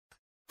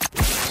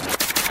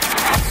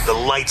The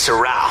lights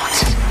are out.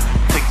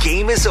 The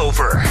game is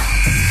over.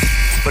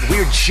 But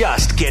we're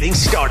just getting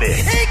started.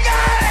 He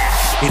got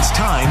it! It's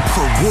time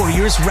for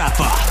Warriors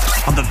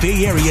Wrap-Up on the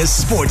Bay Area's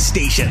sports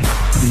station,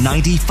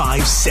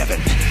 95.7.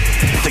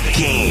 The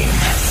Game.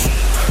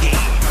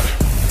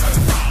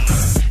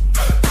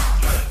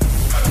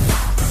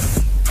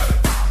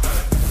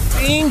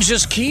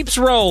 Just keeps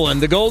rolling.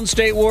 The Golden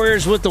State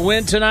Warriors with the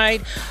win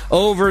tonight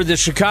over the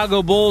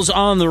Chicago Bulls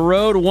on the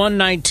road,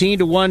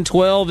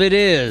 119-112 it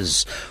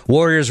is.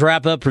 Warriors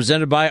Wrap-Up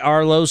presented by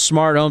Arlo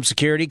Smart Home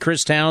Security,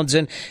 Chris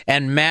Townsend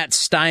and Matt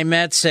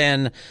Steinmetz.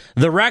 And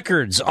the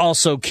records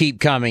also keep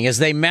coming as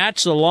they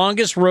match the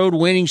longest road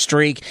winning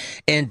streak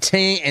in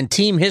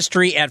team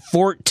history at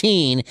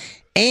 14.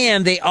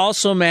 And they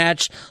also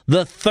match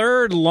the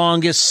third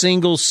longest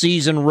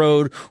single-season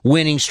road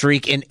winning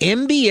streak in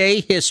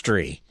NBA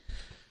history.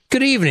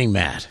 Good evening,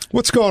 Matt.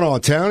 What's going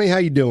on, Townie? How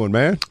you doing,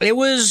 man? It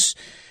was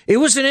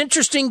an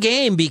interesting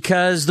game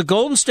because the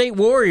Golden State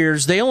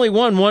Warriors, they only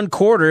won one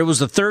quarter. It was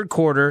the third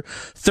quarter,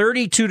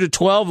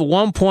 32-12 at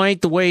one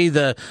point, the way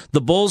the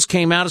Bulls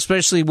came out,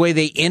 especially the way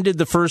they ended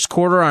the first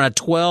quarter on a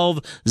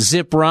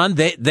 12-zip run.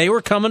 They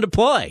were coming to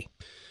play.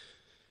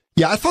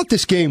 Yeah, I thought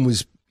this game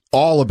was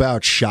all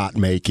about shot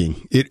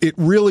making. It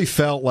really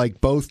felt like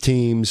both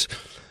teams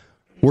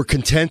were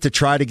content to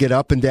try to get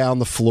up and down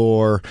the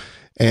floor.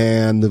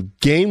 And the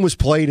game was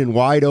played in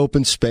wide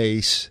open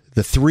space.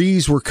 The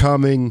threes were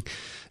coming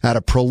at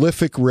a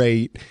prolific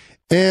rate.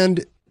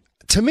 And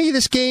to me,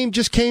 this game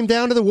just came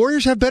down to the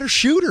Warriors have better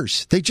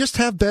shooters. They just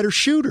have better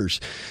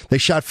shooters. They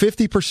shot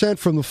 50%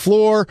 from the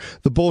floor.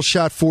 The Bulls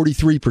shot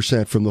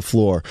 43% from the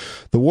floor.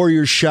 The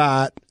Warriors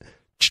shot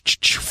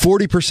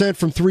 40%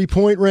 from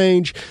three-point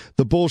range.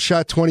 The Bulls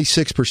shot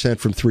 26%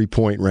 from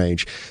three-point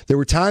range. There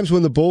were times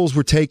when the Bulls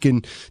were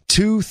taking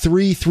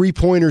 2-3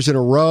 three-pointers in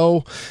a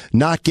row,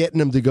 not getting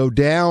them to go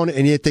down,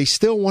 and yet they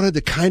still wanted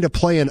to kind of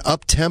play an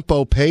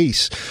up-tempo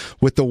pace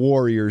with the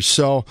Warriors.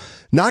 So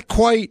not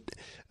quite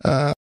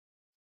the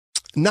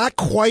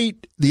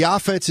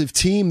offensive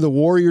team the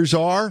Warriors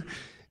are,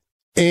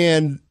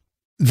 and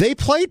they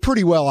played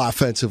pretty well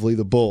offensively,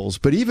 the Bulls.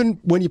 But even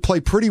when you play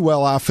pretty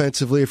well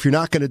offensively, if you're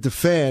not going to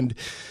defend,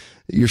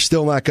 you're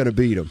still not going to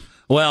beat them.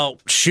 Well,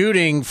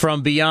 shooting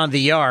from beyond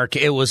the arc,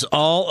 it was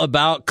all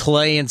about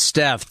Clay and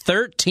Steph.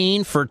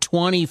 13 for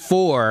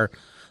 24.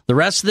 The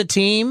rest of the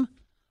team,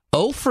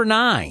 0 for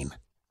 9.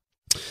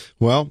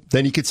 Well,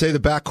 then you could say the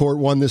backcourt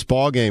won this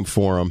ballgame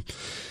for them.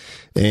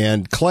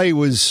 And Clay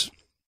was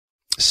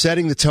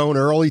setting the tone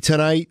early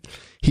tonight.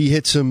 He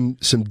hit some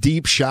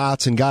deep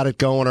shots and got it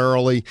going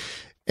early.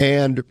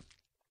 And,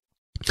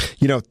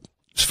 you know,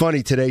 it's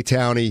funny today,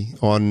 Townie,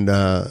 on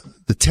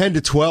the 10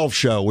 to 12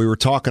 show, we were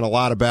talking a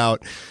lot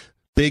about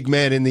big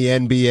men in the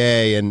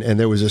NBA, and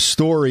there was a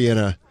story in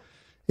a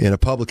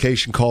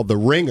publication called The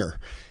Ringer,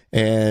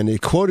 and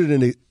it quoted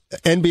an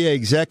NBA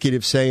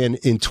executive saying,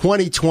 in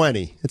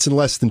 2020, it's in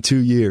less than 2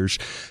 years,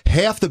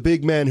 half the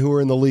big men who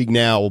are in the league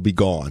now will be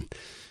gone.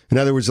 In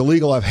other words, the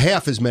league will have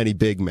half as many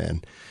big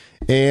men.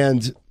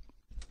 And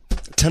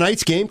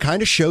tonight's game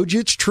kind of showed you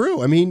it's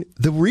true. I mean,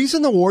 the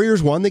reason the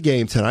Warriors won the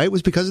game tonight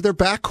was because of their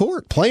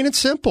backcourt, plain and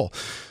simple.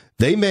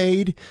 They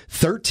made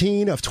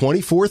 13 of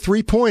 24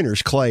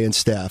 three-pointers, Clay and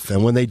Steph.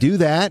 And when they do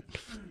that,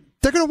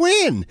 they're going to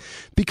win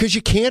because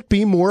you can't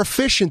be more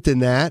efficient than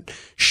that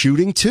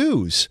shooting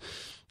twos.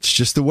 It's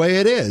just the way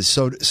it is.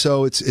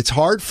 So it's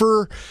hard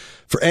for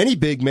any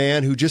big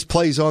man who just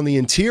plays on the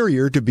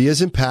interior to be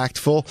as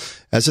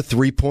impactful as a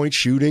three-point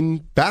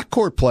shooting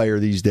backcourt player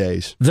these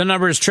days. The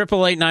number is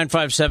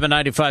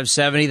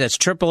 888-957-9570. That's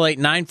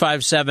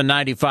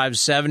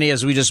 888-957-9570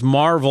 as we just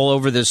marvel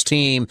over this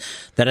team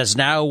that has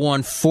now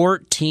won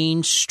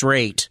 14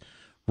 straight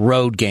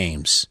road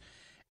games.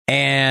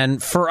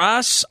 And for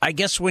us, I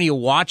guess when you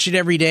watch it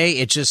every day,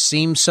 it just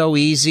seems so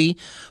easy.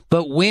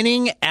 But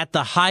winning at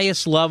the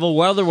highest level,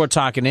 whether we're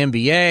talking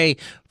NBA,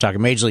 we're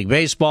talking Major League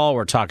Baseball,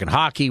 we're talking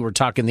hockey, we're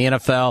talking the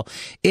NFL,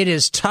 it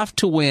is tough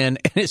to win,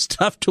 and it's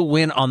tough to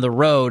win on the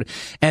road.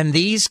 And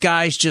these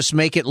guys just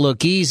make it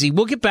look easy.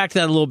 We'll get back to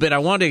that a little bit. I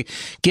want to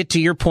get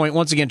to your point,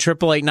 once again,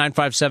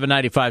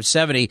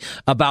 888-957-9570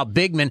 about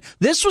big men.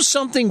 This was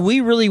something we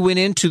really went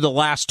into the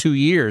last 2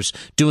 years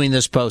doing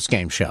this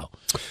post-game show.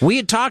 We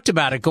had talked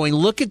about it, going,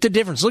 look at the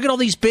difference. Look at all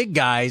these big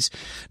guys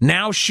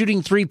now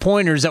shooting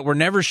three-pointers that were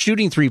never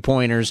shooting three-pointers.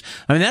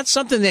 I mean, that's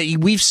something that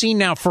we've seen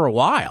now for a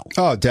while.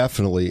 Oh,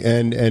 definitely.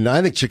 And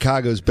I think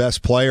Chicago's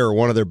best player, or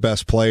one of their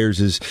best players,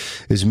 is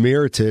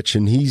Mirotic,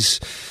 and he's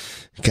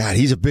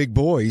a big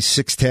boy. He's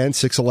 6'10",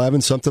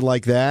 6'11", something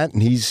like that,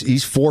 and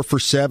he's 4 for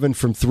 7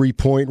 from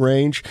three-point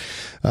range.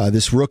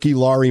 This rookie,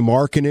 Lauri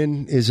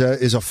Markkanen, is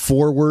a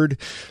forward,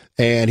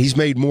 and he's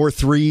made more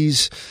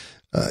threes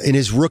in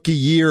his rookie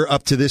year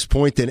up to this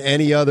point than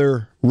any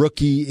other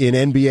rookie in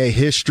NBA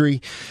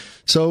history.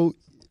 So,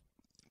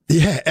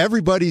 yeah,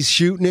 everybody's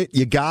shooting it.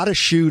 You got to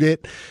shoot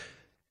it.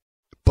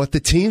 But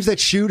the teams that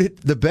shoot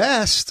it the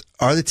best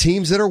are the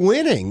teams that are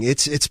winning.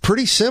 It's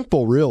pretty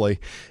simple, really.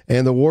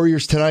 And the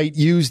Warriors tonight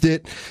used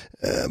it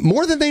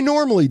more than they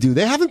normally do.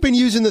 They haven't been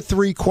using the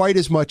three quite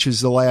as much as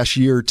the last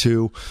year or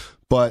two,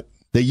 but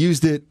they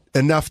used it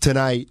enough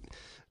tonight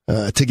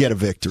to get a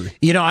victory.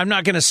 You know, I'm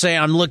not going to say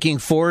I'm looking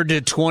forward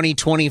to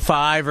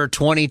 2025 or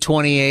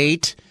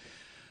 2028,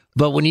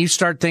 but when you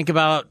start thinking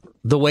about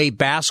the way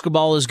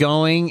basketball is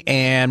going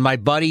and my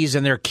buddies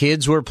and their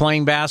kids who are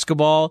playing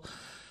basketball,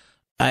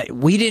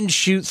 we didn't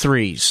shoot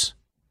threes.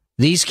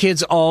 These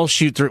kids all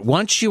shoot threes.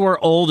 Once you are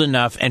old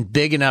enough and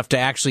big enough to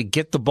actually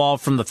get the ball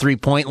from the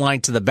three-point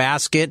line to the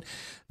basket,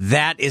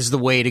 that is the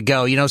way to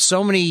go. You know,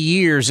 so many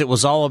years it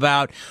was all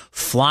about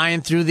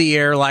flying through the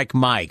air like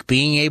Mike,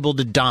 being able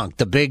to dunk,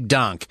 the big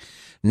dunk.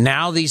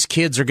 Now these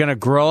kids are going to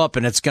grow up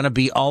and it's going to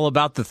be all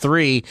about the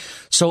three.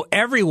 So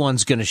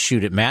everyone's going to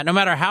shoot it, Matt, no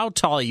matter how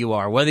tall you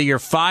are, whether you're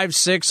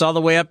 5'6", all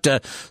the way up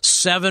to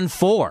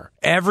 7'4".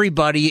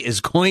 Everybody is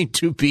going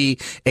to be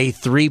a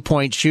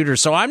three-point shooter.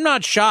 So I'm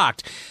not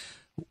shocked.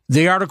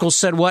 The article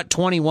said what,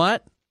 20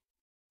 what?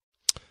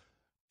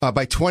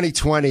 By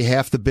 2020,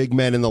 half the big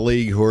men in the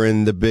league who are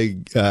in the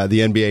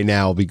NBA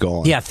now will be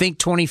gone. Yeah, think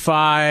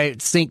 25,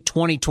 think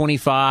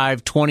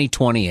 2025,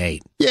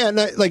 2028. Yeah,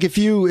 like if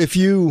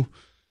you,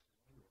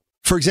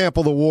 for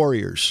example, the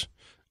Warriors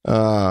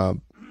have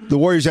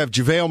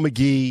JaVale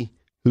McGee,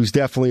 who's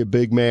definitely a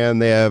big man.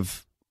 They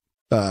have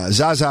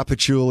Zaza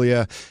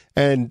Pachulia,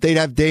 and they'd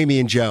have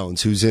Damian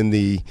Jones, who's in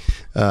the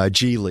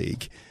G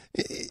League.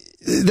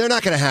 They're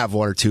not going to have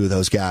one or two of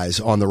those guys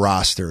on the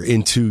roster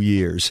in 2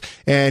 years.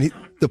 And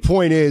the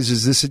point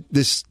is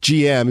this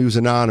GM, he was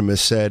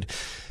anonymous, said,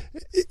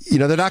 you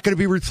know, they're not going to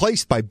be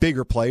replaced by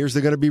bigger players.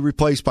 They're going to be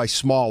replaced by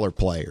smaller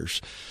players.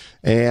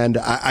 And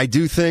I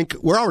do think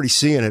we're already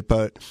seeing it,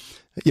 but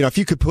you know, if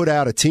you could put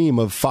out a team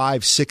of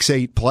 5, 6,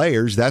 8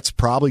 players, that's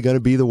probably going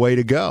to be the way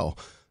to go.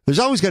 There's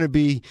always going to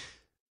be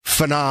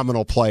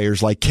phenomenal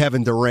players like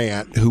Kevin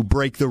Durant who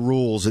break the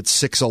rules at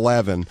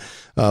 6'11",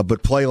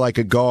 but play like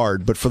a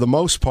guard. But for the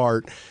most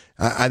part,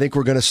 I think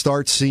we're going to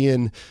start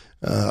seeing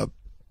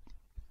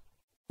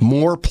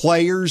more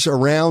players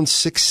around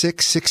 6'6",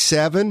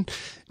 6'7",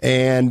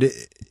 and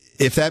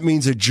if that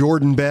means a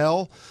Jordan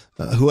Bell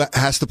who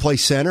has to play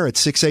center at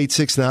 6'8",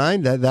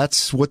 6'9",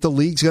 that's what the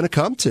league's going to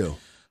come to.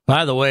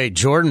 By the way,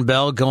 Jordan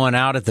Bell going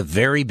out at the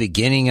very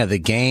beginning of the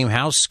game,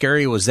 how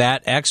scary was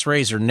that?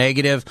 X-rays are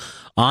negative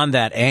on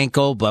that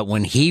ankle, but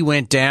when he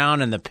went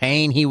down and the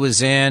pain he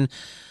was in,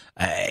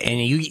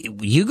 and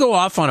you go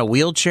off on a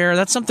wheelchair,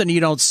 that's something you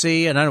don't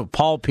see. And I know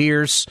Paul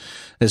Pierce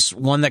is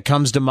one that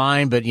comes to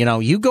mind, but you know,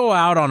 you go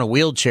out on a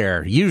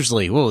wheelchair,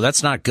 usually, whoa,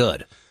 that's not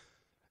good.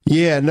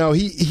 Yeah, no,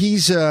 he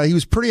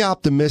was pretty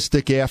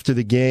optimistic after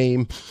the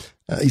game.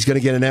 He's going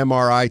to get an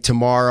MRI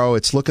tomorrow.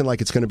 It's looking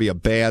like it's going to be a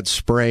bad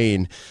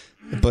sprain,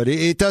 but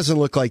it doesn't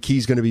look like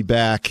he's going to be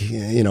back,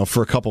 you know,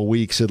 for a couple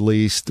weeks at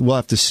least. We'll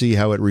have to see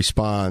how it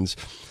responds.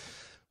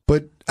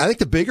 But I think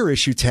the bigger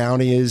issue,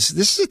 Townie, is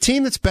this is a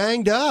team that's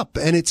banged up,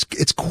 and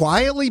it's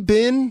quietly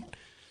been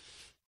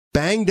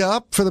banged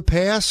up for the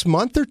past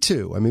month or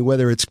two. I mean,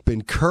 whether it's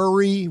been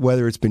Curry,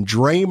 whether it's been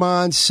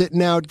Draymond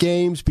sitting out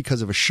games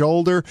because of a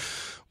shoulder,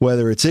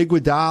 whether it's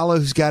Iguodala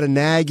who's got a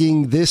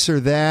nagging this or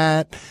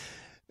that.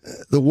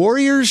 The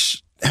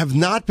Warriors have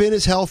not been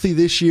as healthy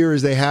this year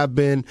as they have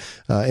been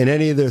in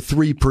any of their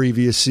 3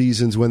 previous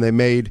seasons when they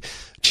made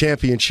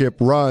championship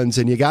runs.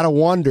 And you got to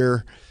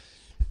wonder,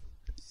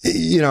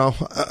 you know,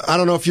 I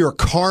don't know if you're a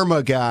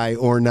karma guy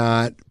or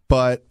not,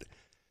 but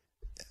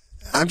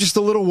I'm just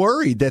a little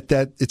worried that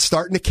it's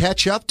starting to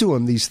catch up to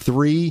them, these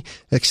 3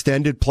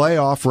 extended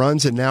playoff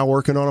runs and now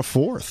working on a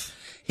 4th.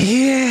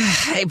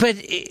 Yeah, but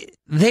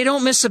they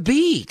don't miss a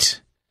beat.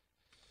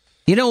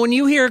 You know, when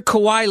you hear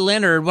Kawhi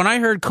Leonard, when I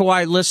heard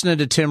Kawhi listening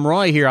to Tim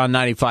Roy here on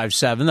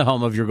 95.7, the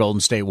home of your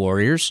Golden State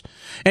Warriors,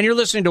 and you're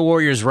listening to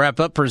Warriors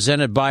Wrap-Up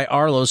presented by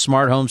Arlo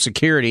Smart Home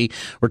Security.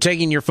 We're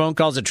taking your phone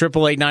calls at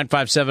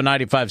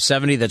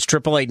 888-957-9570. That's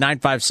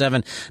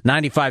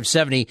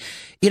 888-957-9570.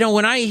 You know,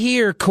 when I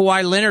hear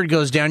Kawhi Leonard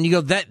goes down, you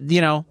go, that,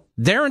 you know,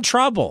 they're in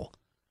trouble.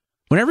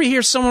 Whenever you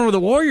hear someone with the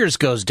Warriors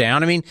goes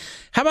down, I mean,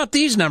 how about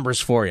these numbers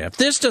for you? If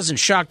this doesn't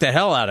shock the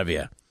hell out of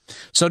you.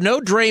 So no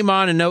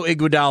Draymond and no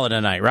Iguodala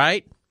tonight,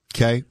 right?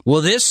 Okay.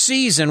 Well, this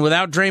season,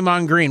 without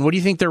Draymond Green, what do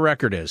you think their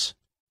record is?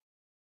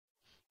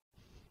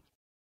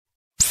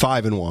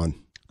 5-1.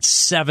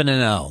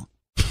 7-0.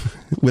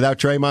 Without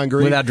Draymond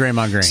Green? Without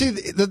Draymond Green. See,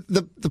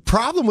 the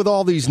problem with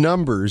all these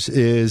numbers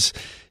is,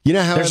 you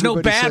know how there's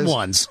no bad says,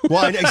 ones.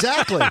 Well,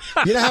 exactly.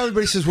 You know how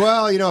everybody says,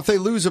 well, you know, if they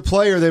lose a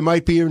player, they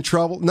might be in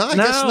trouble. No, I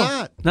guess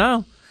not.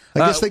 No. I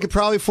guess they could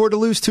probably afford to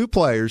lose 2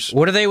 players.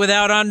 What are they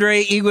without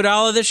Andre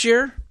Iguodala this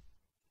year?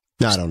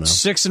 I don't know.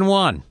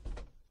 6-1.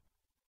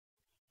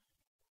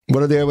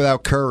 What are they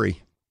without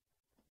Curry?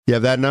 You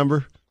have that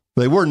number?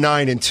 They were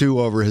 9-2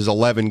 over his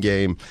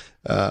 11-game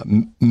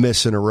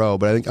miss in a row,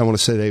 but I want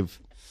to say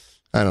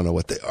I don't know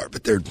what they are,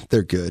 but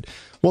they're good.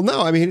 Well, no,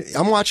 I mean,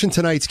 I'm watching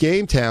tonight's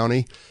game,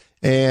 Townie,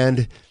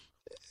 and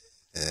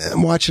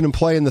I'm watching them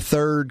play in the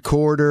third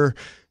quarter.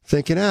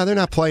 thinking, they're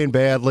not playing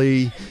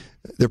badly.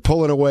 They're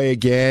pulling away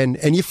again.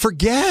 And you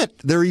forget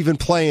they're even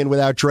playing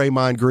without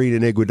Draymond Green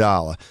and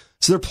Iguodala.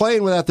 So they're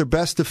playing without their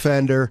best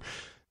defender,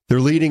 their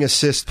leading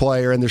assist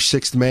player, and their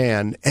sixth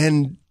man.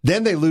 And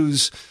then they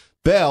lose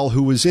Bell,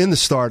 who was in the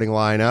starting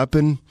lineup.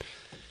 And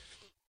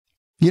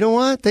you know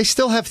what? They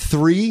still have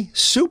 3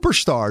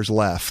 superstars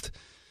left.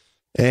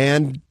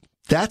 And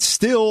that's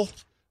still,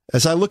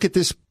 as I look at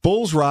this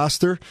Bulls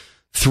roster,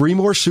 3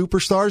 more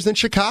superstars than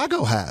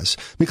Chicago has.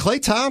 I mean,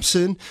 Klay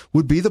Thompson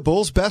would be the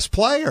Bulls' best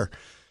player.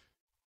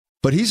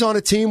 But he's on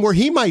a team where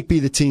he might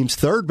be the team's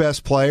 3rd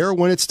best player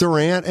when it's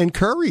Durant and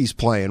Curry's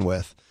playing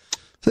with.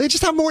 So they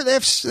just have more. They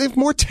have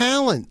more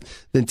talent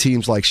than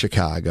teams like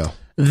Chicago.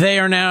 They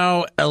are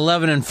now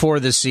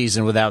 11-4 this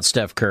season without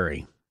Steph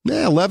Curry.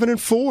 Yeah,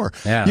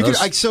 11-4.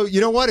 Yeah. So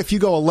you know what? If you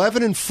go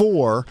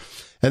 11-4,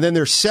 and then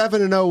they're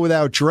 7-0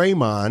 without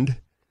Draymond.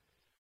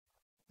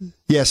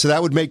 Yeah, so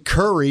that would make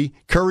Curry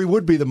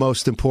would be the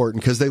most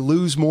important because they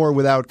lose more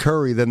without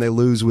Curry than they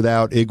lose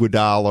without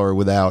Iguodala or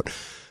without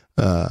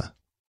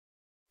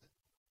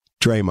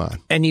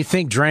Draymond. And you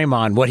think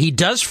Draymond, what he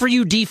does for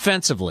you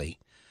defensively,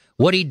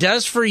 what he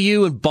does for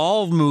you in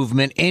ball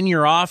movement in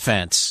your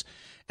offense,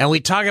 and we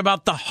talk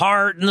about the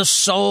heart and the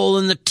soul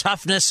and the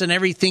toughness and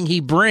everything he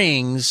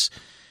brings.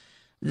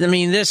 I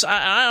mean,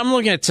 I'm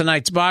looking at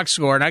tonight's box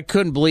score, and I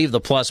couldn't believe the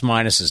plus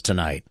minuses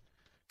tonight.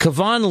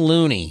 Kevon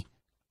Looney,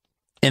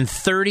 in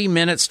 30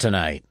 minutes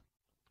tonight,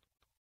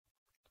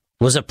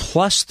 was a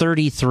plus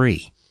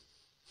 33.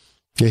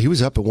 Yeah, he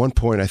was up at one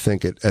point, I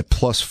think, at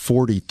plus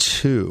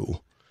 42.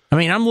 I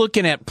mean, I'm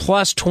looking at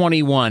plus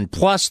 21,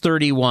 plus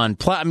 31.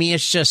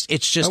 It's just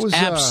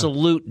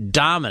absolute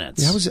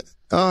dominance.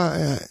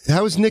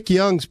 How was Nick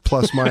Young's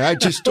plus minus? I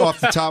just off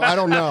the top, I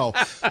don't know.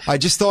 I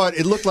just thought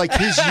it looked like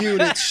his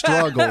unit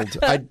struggled.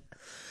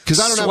 Because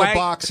I don't have a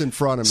box in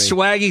front of me.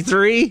 Swaggy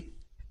 3.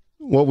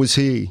 What was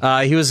he?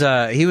 He was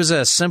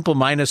a simple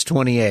minus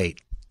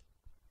 28.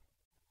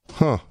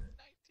 Huh?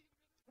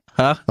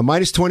 A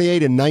minus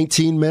 28 in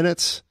 19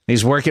 minutes?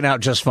 He's working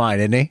out just fine,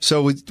 isn't he?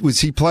 So was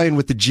he playing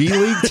with the G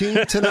League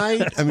team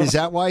tonight? I mean, is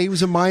that why he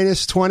was a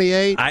minus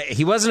 28?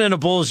 He wasn't in a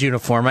Bulls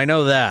uniform. I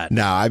know that.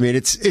 No, I mean,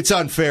 it's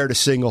unfair to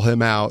single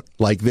him out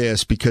like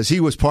this because he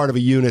was part of a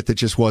unit that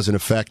just wasn't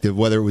effective,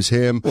 whether it was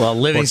him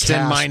Livingston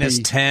or Caspi, minus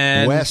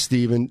 10. West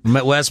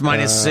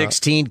minus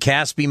 16.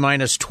 Caspi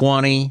minus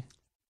 20.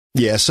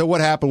 Yeah, so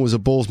what happened was the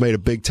Bulls made a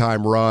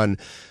big-time run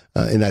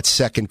in that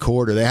second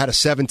quarter. They had a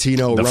 17-0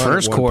 run The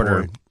first quarter.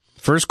 Point.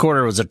 First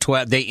quarter was a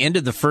 12. They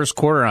ended the first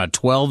quarter on a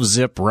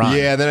 12-zip run.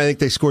 Yeah, then I think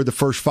they scored the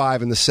first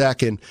 5 in the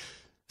second.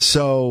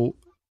 So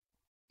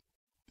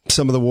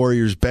some of the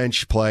Warriors'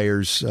 bench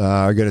players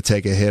are going to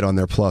take a hit on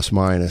their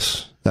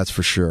plus-minus. That's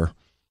for sure.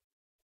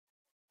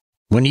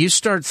 When you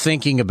start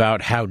thinking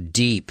about how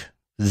deep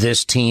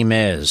this team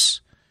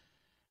is,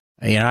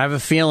 I have a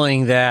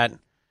feeling that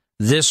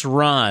this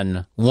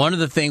run, one of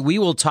the things, we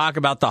will talk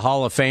about the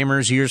Hall of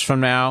Famers years from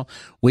now.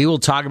 We will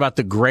talk about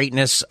the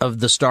greatness of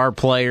the star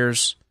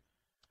players.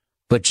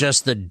 But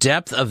just the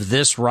depth of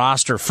this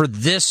roster for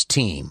this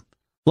team,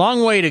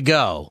 long way to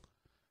go.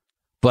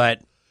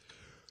 But,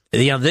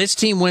 this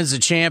team wins the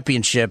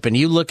championship, and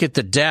you look at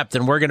the depth,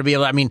 and we're going to be,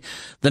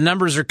 the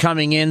numbers are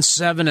coming in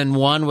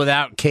 7-1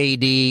 without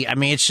KD. I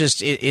mean, it's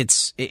just,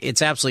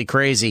 it's absolutely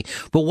crazy.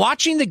 But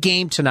watching the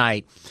game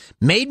tonight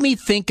made me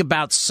think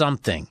about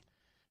something.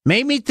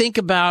 Made me think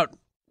about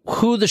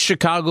who the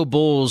Chicago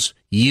Bulls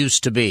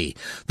used to be.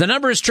 The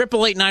number is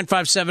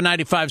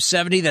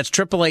 888-957-9570. That's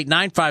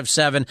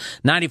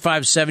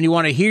 888-957-9570. You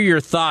want to hear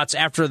your thoughts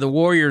after the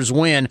Warriors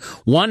win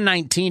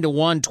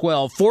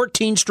 119-112,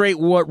 14 straight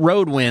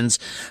road wins.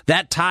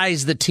 That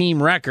ties the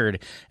team record.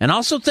 And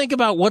also think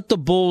about what the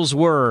Bulls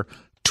were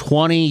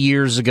 20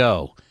 years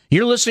ago.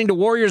 You're listening to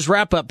Warriors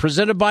Wrap Up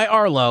presented by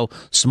Arlo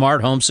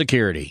Smart Home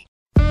Security.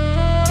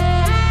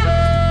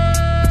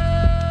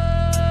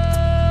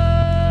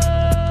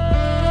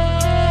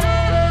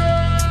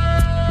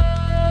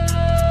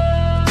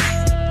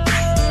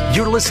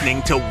 You're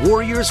listening to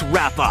Warriors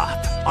Wrap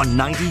Up on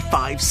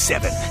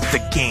 95.7 The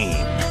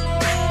Game.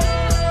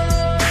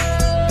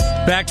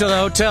 Back to the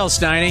hotel,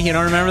 Steiny. You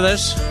don't remember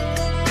this?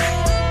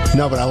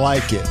 No, but I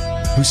like it.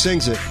 Who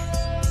sings it?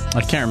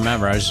 I can't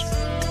remember. I was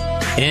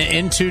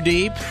in too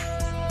deep.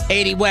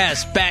 80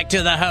 West, back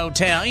to the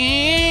hotel.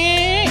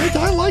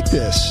 I like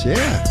this,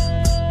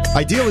 yeah.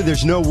 Ideally,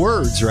 there's no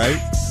words, right?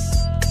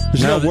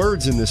 There's no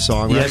words in this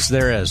song, right? Yes,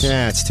 there is.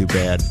 Yeah, it's too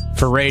bad.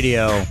 For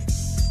radio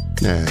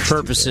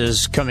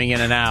purposes bad. Coming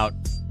in and out,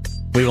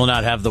 we will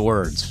not have the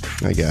words.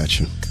 I got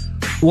you.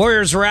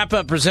 Warriors Wrap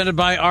Up presented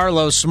by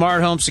Arlo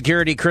Smart Home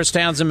Security. Chris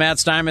Townsend, Matt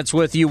Steinmetz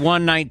with you.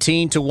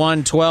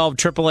 119-112,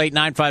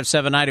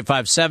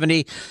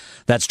 888-957-9570.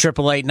 That's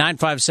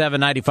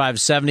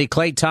 888-957-9570.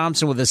 Klay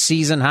Thompson with a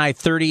season-high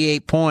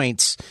 38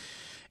 points.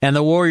 And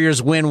the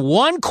Warriors win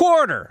one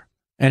quarter,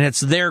 and it's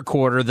their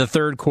quarter, the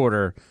third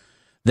quarter.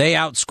 They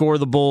outscore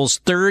the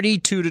Bulls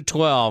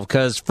 32-12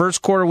 because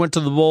first quarter went to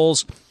the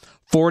Bulls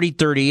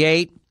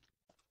 40-38.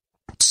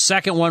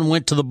 Second one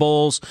went to the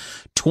Bulls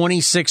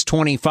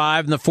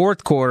 26-25. In the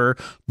fourth quarter,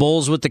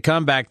 Bulls with the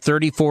comeback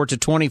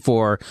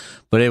 34-24,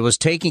 but it was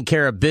taking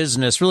care of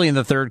business really in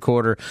the third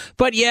quarter.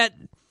 But yet,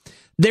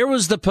 there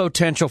was the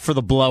potential for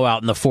the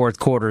blowout in the fourth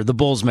quarter. The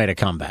Bulls made a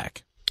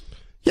comeback.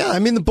 Yeah, I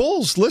mean, the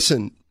Bulls,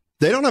 listen,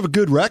 they don't have a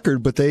good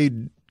record, but they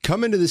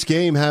come into this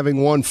game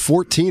having won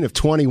 14 of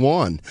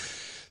 21.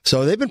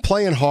 So they've been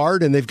playing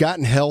hard, and they've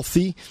gotten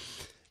healthy,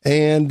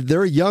 and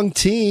they're a young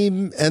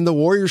team, and the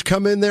Warriors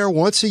come in there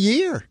once a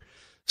year.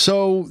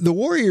 So the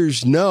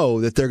Warriors know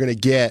that they're going to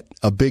get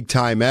a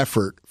big-time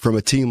effort from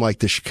a team like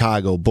the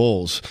Chicago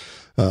Bulls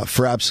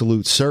for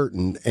absolute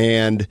certain.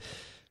 And,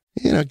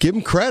 you know, give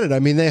them credit. I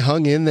mean, they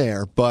hung in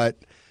there, but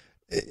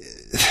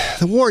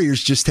the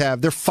Warriors just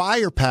have, their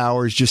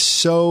firepower is just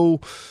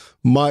so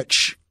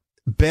much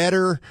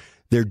better.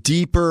 They're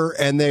deeper,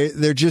 and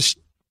they're just,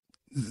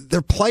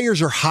 their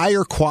players are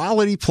higher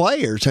quality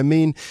players. I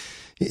mean,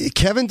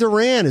 Kevin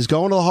Durant is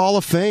going to the Hall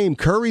of Fame.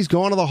 Curry's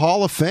going to the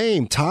Hall of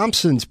Fame.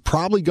 Thompson's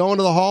probably going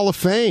to the Hall of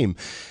Fame.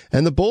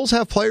 And the Bulls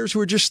have players who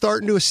are just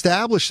starting to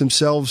establish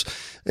themselves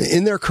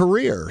in their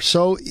career.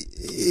 So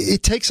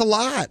it takes a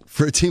lot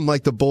for a team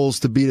like the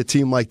Bulls to beat a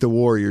team like the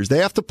Warriors. They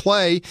have to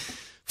play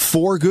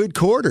 4 good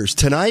quarters.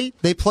 Tonight,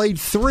 they played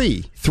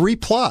 3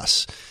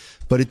 plus,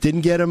 but it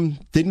didn't get them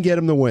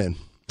the win.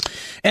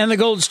 And the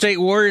Golden State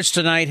Warriors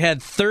tonight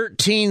had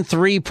 13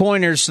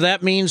 3-pointers, so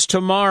that means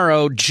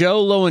tomorrow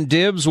Jolo and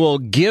Dibs will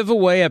give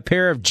away a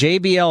pair of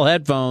JBL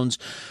headphones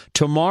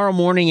tomorrow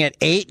morning at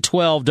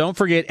 8:12. Don't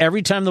forget,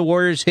 every time the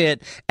Warriors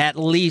hit at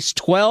least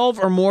 12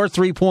 or more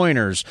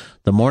 3-pointers,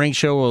 the morning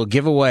show will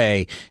give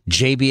away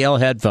JBL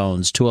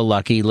headphones to a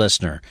lucky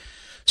listener.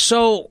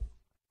 So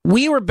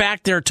we were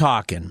back there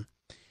talking,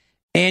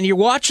 and you're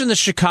watching the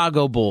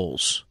Chicago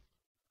Bulls.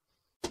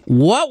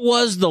 What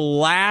was the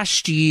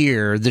last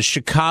year the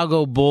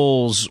Chicago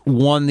Bulls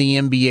won the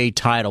NBA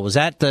title? Was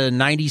that the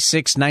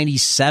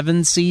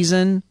 96-97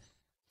 season?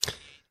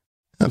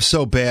 I'm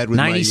so bad with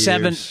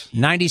 97, my years.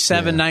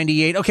 97,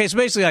 98. Okay, so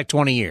basically like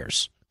 20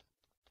 years.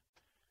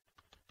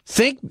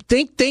 Think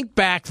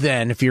back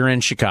then if you're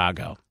in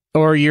Chicago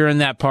or you're in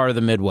that part of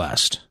the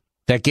Midwest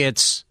that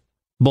gets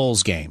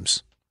Bulls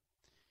games.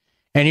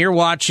 And you're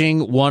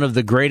watching one of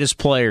the greatest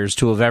players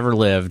to have ever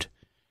lived,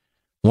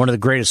 one of the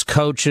greatest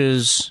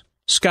coaches,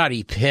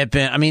 Scottie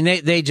Pippen. I mean,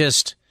 they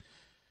just,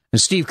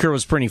 and Steve Kerr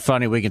was pretty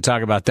funny. We can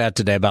talk about that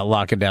today, about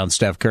locking down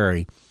Steph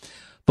Curry.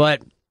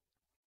 But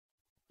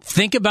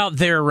think about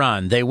their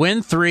run. They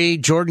win 3.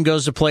 Jordan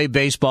goes to play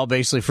baseball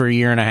basically for a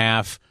year and a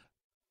half.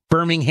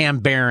 Birmingham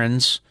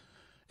Barons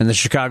in the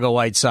Chicago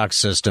White Sox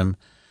system.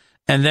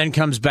 And then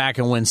comes back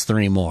and wins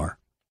 3 more.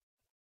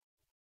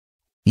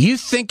 You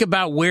think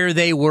about where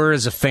they were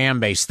as a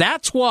fan base.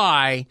 That's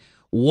why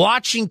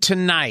watching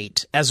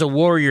tonight as a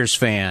Warriors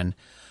fan,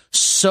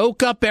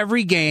 soak up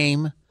every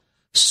game,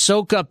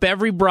 soak up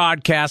every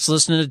broadcast,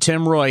 listening to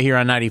Tim Roy here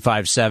on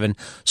 95.7,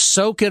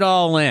 soak it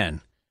all in.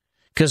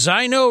 Because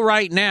I know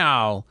right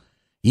now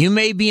you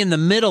may be in the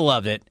middle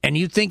of it and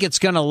you think it's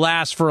going to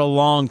last for a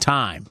long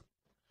time,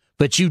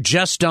 but you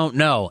just don't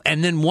know.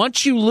 And then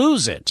once you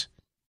lose it,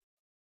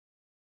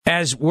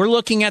 as we're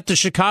looking at the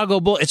Chicago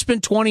Bulls, it's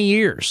been 20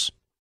 years.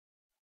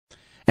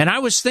 And I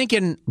was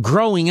thinking,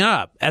 growing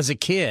up as a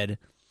kid,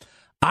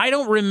 I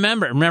don't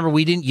remember. Remember,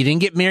 you didn't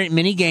get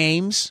many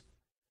games.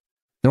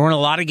 There weren't a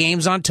lot of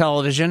games on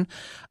television.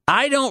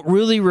 I don't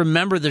really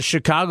remember the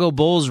Chicago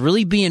Bulls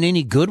really being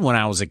any good when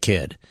I was a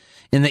kid.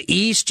 In the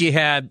East, you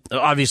had,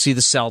 obviously,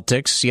 the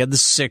Celtics. You had the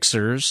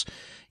Sixers.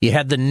 You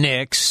had the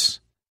Knicks.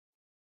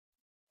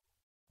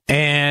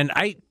 And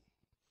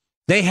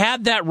they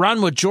had that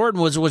run with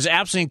Jordan was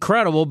absolutely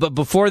incredible. But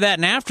before that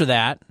and after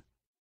that,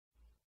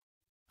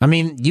 I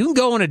mean, you can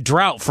go in a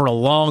drought for a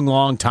long,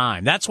 long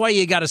time. That's why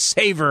you got to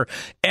savor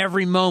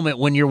every moment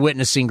when you're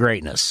witnessing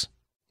greatness.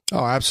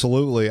 Oh,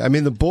 absolutely. I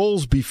mean, the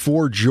Bulls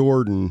before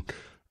Jordan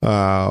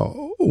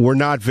were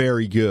not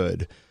very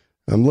good.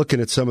 I'm looking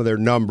at some of their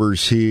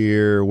numbers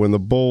here when the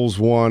Bulls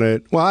won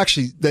it. Well,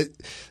 actually,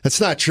 that's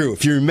not true.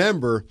 If you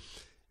remember,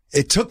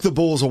 it took the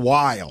Bulls a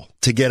while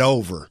to get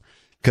over,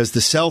 because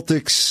the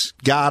Celtics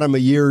got them a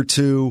year or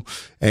two,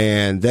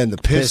 and then the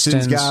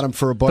Pistons got them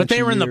for a bunch of years. But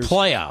they were in the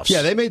playoffs.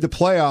 Yeah, they made the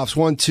playoffs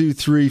 1, 2,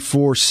 3,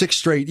 4, 6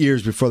 straight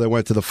years before they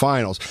went to the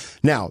finals.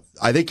 Now,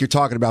 I think you're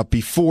talking about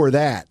before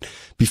that.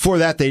 Before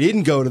that, they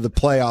didn't go to the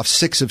playoffs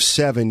 6 of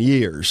 7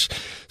 years.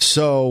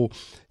 So,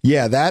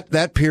 yeah,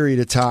 that period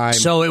of time,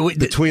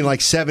 between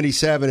like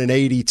 77 and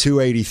 82,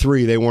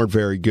 83, they weren't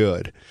very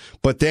good.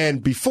 But then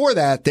before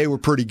that, they were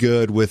pretty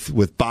good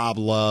with Bob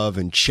Love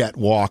and Chet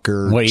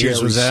Walker, what Jerry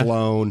years was that?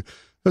 Sloan. It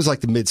was like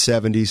the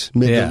mid-70s,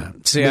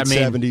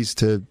 mid-70s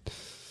to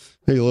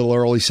maybe a little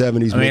early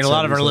 70s. I mean, a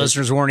lot of our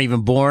listeners weren't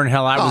even born.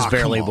 Hell, I was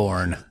barely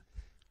born.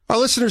 Our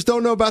listeners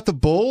don't know about the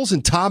Bulls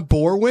and Tom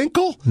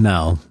Boerwinkle?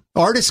 No.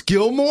 Artis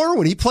Gilmore,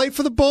 when he played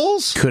for the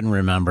Bulls? Couldn't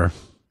remember.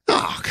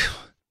 Oh,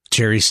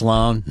 Jerry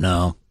Sloan?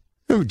 No.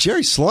 Remember,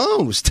 Jerry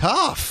Sloan was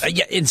tough.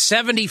 Yeah, in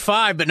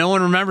 75, but no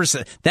one remembers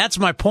that. That's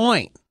my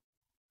point.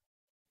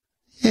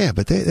 Yeah,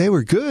 but they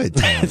were good.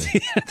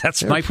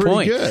 That's my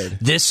point. Good.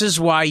 This is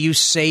why you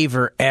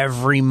savor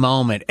every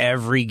moment,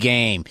 every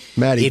game.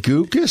 Matty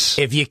Gukas?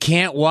 If you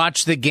can't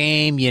watch the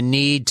game, you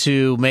need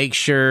to make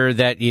sure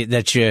that you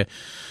at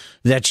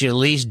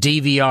least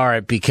DVR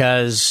it,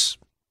 because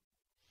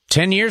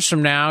 10 years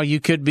from now you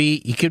could be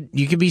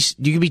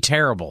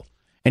terrible.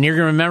 And you're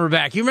going to remember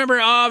back. You remember,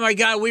 oh, my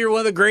God, we were one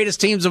of the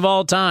greatest teams of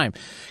all time.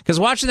 Because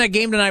watching that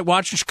game tonight,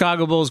 watching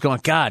Chicago Bulls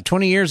going, God,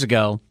 20 years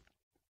ago,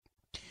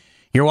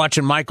 you're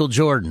watching Michael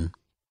Jordan.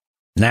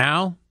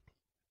 Now?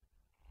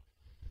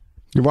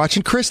 You're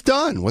watching Chris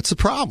Dunn. What's the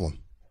problem?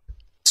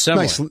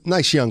 Similar.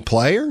 Nice young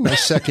player.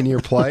 Nice second-year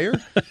player.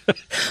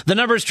 The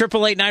number is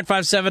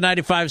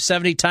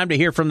 888-957-9570. Time to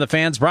hear from the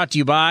fans. Brought to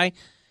you by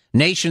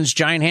Nation's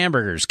Giant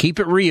Hamburgers. Keep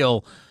it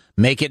real.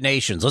 Make it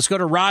Nations. Let's go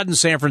to Rod in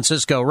San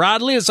Francisco.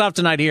 Rod, lead us off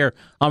tonight here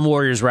on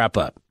Warriors Wrap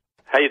Up.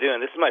 How you doing?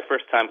 This is my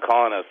first time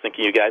calling. I was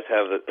thinking you guys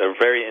have a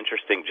very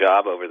interesting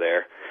job over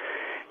there,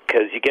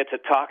 because you get to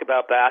talk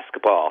about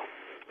basketball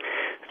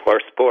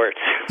or sports,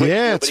 which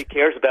nobody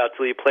cares about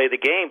till you play the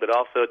game, but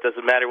also it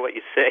doesn't matter what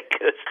you say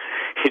because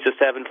you're just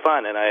having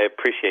fun, and I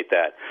appreciate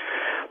that.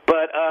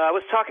 But I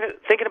was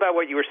thinking about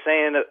what you were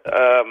saying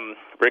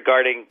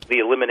regarding the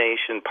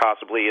elimination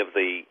possibly of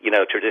the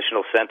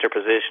traditional center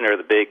position or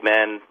the big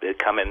men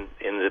coming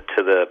into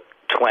the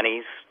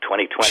 20s,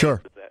 2020.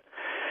 Sure.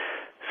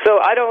 So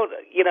I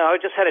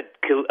just had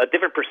a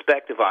different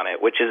perspective on it,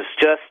 which is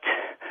just,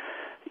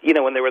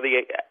 when there were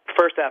the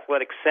first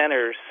athletic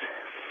centers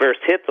first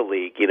hit the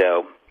league,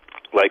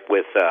 like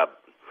with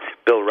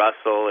Bill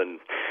Russell and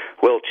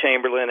Will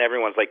Chamberlain,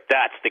 everyone's like,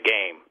 that's the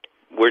game.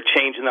 We're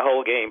changing the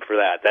whole game for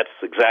that. That's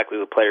exactly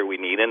the player we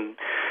need. And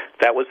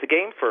that was the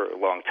game for a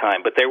long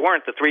time. But there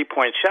weren't the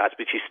three-point shots,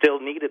 but you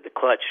still needed the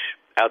clutch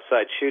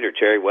outside shooter.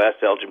 Jerry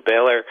West, Elgin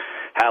Baylor,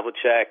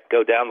 Havlicek,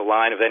 go down the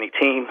line of any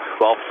team,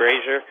 Walt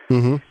Frazier.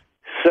 Mm-hmm.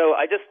 So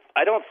I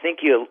don't think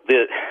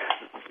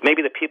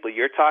maybe the people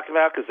you're talking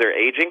about because they're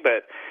aging,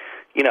 but,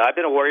 I've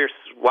been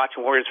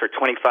watching Warriors for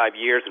 25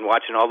 years and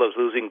watching all those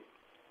losing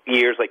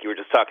years like you were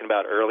just talking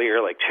about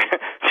earlier, like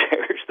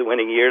cherish the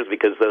winning years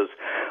because those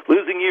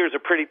losing years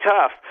are pretty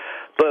tough.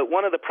 But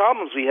one of the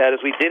problems we had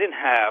is we didn't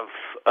have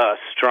a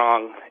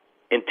strong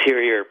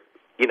interior,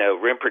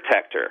 rim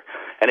protector.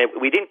 And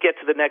we didn't get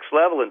to the next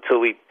level until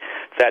we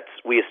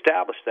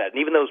established that. And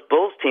even those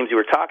Bulls teams you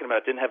were talking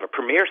about didn't have a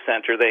premier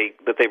center,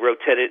 but they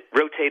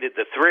rotated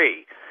the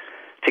three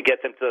to get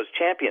them to those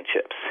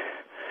championships.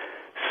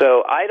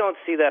 So I don't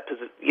see that,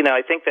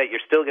 I think that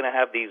you're still going to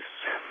have these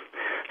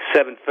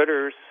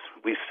 7-footers.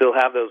 We still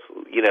have those,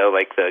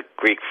 like the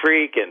Greek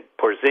Freak and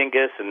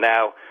Porzingis, and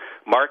now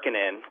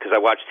Markkanen, because I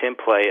watched him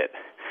play at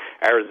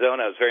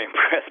Arizona. I was very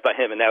impressed by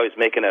him, and now he's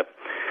making an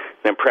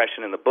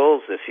impression in the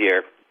Bulls this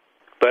year.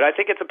 But I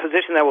think it's a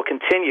position that will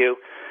continue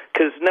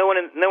because no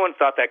one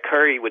thought that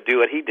Curry would do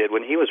what he did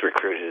when he was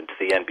recruited into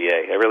the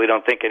NBA. I really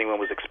don't think anyone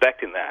was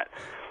expecting that.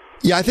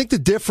 Yeah, I think the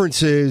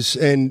difference is,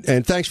 and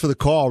thanks for the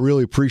call,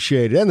 really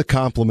appreciate it, and the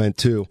compliment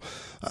too.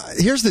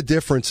 Here's the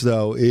difference,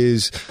 though,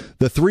 is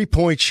the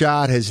three-point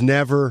shot has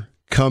never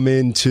come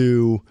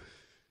into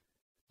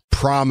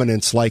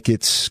prominence like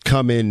it's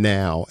come in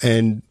now.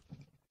 And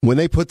when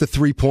they put the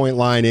three-point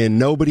line in,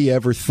 nobody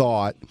ever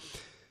thought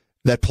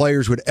that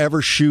players would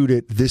ever shoot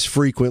it this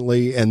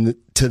frequently and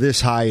to this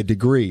high a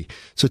degree.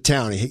 So,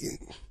 Townie,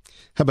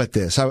 how about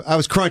this? I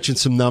was crunching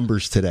some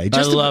numbers today.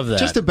 I love that.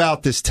 Just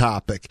about this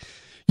topic.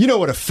 You know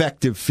what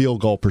effective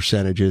field goal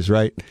percentage is,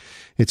 right?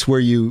 It's where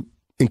you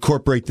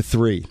incorporate the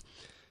three.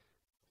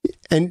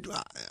 And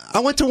I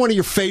went to one of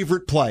your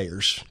favorite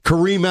players,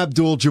 Kareem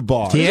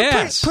Abdul-Jabbar.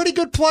 Yes. Pretty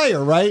good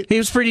player, right? He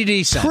was pretty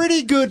decent.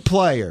 Pretty good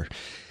player.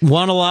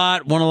 Won a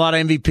lot of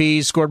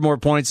MVPs, scored more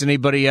points than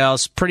anybody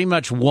else, pretty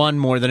much won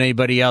more than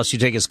anybody else. You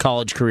take his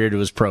college career to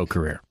his pro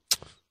career.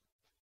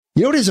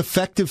 You know what his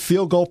effective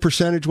field goal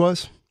percentage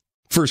was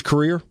for his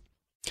career?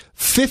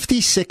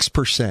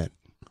 56%.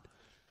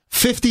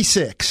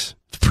 56.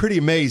 It's pretty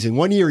amazing.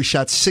 One year he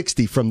shot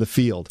 60 from the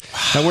field.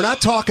 Now, we're not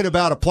talking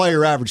about a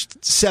player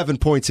averaged 7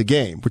 points a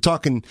game. We're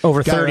talking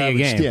over 30 a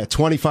game. Yeah,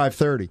 25,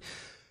 30. You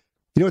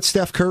know what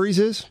Steph Curry's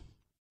is?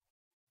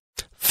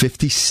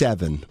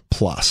 57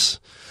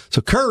 plus.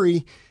 So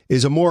Curry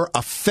is a more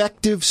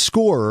effective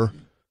scorer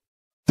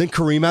than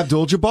Kareem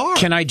Abdul-Jabbar.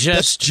 Can I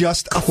just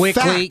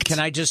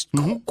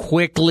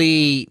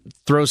quickly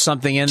throw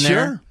something in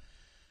there? Sure.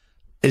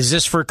 Is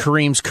this for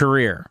Kareem's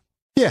career?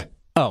 Yeah.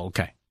 Oh,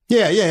 okay.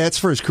 Yeah, that's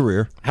for his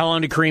career. How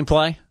long did Kareem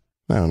play?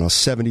 I don't know,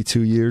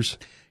 72 years.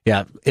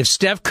 Yeah. If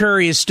Steph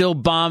Curry is still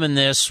bombing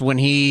this when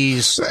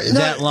he's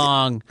that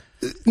long.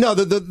 No,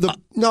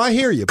 no, I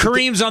hear you.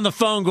 Kareem's on the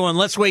phone going,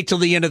 let's wait till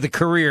the end of the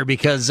career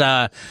because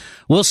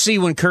we'll see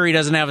when Curry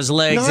doesn't have his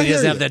legs and he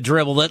doesn't have that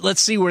dribble.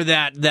 Let's see where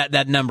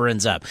that number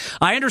ends up.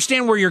 I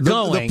understand where you're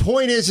going. The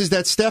point is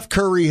that Steph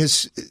Curry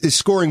is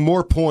scoring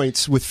more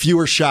points with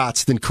fewer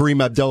shots than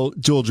Kareem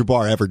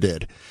Abdul-Jabbar ever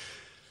did.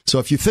 So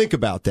if you think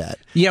about that.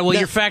 Yeah, well,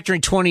 you're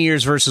factoring 20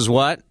 years versus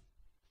what?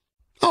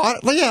 Oh,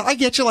 I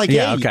get you like 8.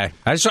 Yeah, okay.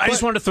 I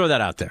just wanted to throw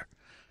that out there.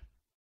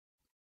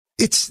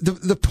 it's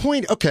the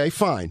point. Okay,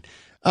 fine.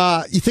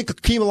 You think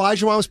Hakeem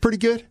Olajuwon was pretty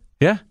good?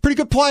 Yeah. Pretty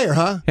good player,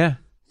 huh? Yeah.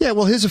 Yeah,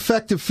 well, his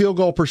effective field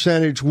goal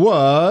percentage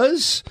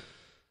was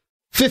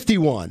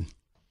 51.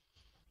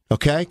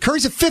 Okay?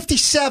 Curry's at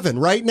 57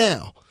 right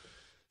now.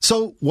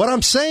 So what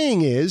I'm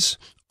saying is,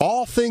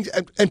 all things,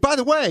 and by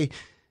the way,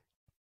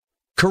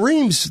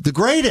 Kareem's the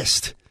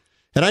greatest.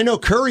 And I know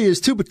Curry is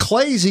too, but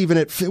Clay's even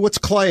at, what's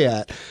Clay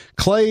at?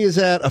 Clay is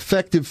at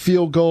effective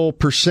field goal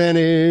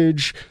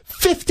percentage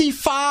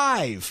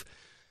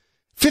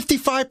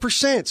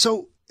 55%.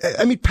 So,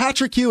 I mean,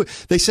 Patrick Ewing,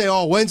 they say,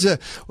 oh, when's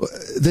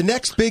the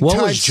next big what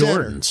time was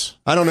Jordan's? Center?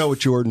 I don't know what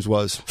Jordan's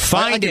was.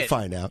 I can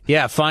find out.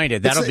 Yeah, find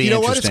it. That'll be interesting. You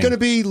know what? It's going to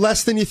be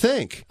less than you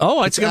think.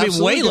 Oh, it's going to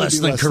be way less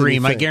than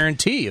Kareem, I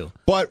guarantee you.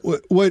 But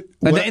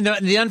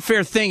the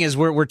unfair thing is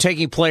we're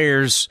taking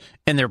players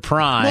in their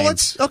prime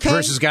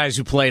versus guys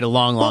who played a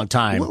long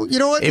time. Well, you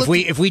know what? If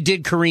we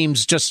did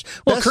Kareem's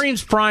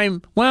Kareem's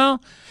prime,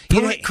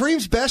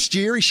 Kareem's best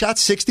year, he shot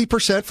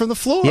 60% from the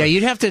floor. Yeah,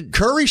 you'd have to.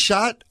 Curry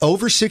shot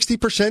over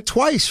 60%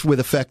 twice with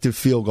effective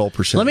field goal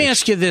percentage. Let me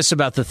ask you this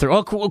about the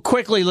third.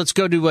 Quickly, let's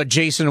go to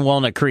Jason in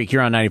Walnut Creek.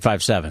 You're on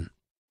 95.7.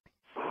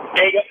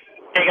 Hey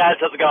guys,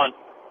 how's it going?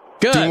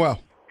 Good. Doing well.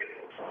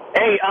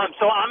 Hey,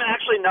 so I'm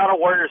actually not a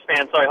Warriors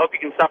fan, so I hope you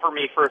can suffer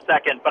me for a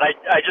second. But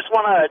I just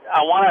want to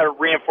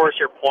reinforce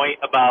your point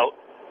about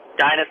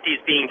dynasties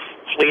being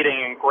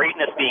fleeting and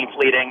greatness being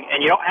fleeting.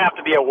 And you don't have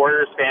to be a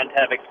Warriors fan to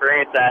have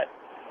experienced that.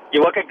 You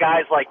look at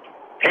guys like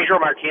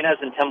Pedro Martinez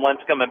and Tim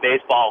Lincecum in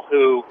baseball,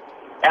 who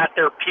at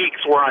their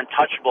peaks were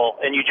untouchable,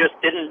 and you just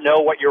didn't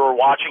know what you were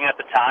watching at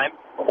the time.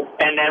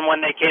 And then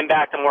when they came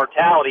back to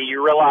mortality,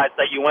 you realized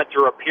that you went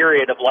through a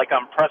period of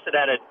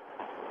unprecedented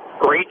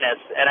greatness.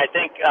 And I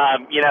think,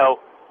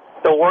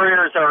 the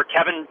Warriors are a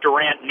Kevin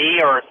Durant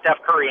knee or a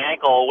Steph Curry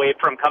ankle away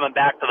from coming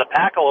back to the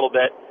pack a little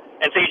bit.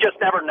 And so you just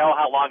never know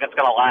how long it's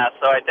going to last.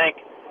 So I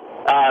think,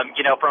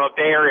 from a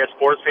Bay Area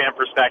sports fan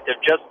perspective,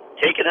 just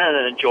take it in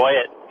and enjoy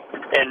it.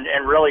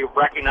 And really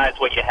recognize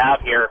what you have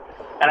here.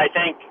 And I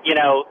think,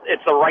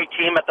 it's the right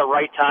team at the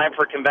right time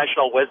for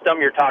conventional wisdom.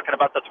 You're talking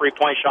about the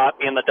three-point shot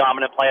being the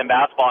dominant play in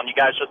basketball, and you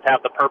guys just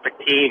have the perfect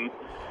team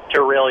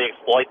to really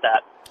exploit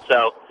that.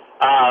 So,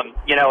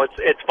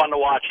 it's fun to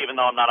watch, even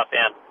though I'm not a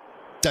fan.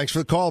 Thanks for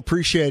the call.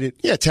 Appreciate it.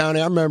 Yeah, Townie,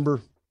 I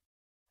remember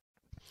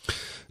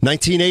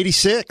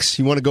 1986.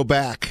 You want to go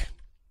back.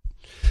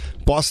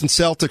 Boston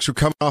Celtics were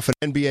coming off an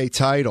NBA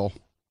title.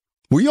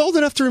 Were you old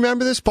enough to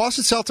remember this?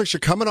 Boston Celtics are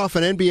coming off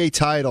an NBA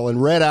title, and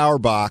Red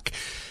Auerbach,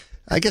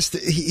 I guess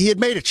he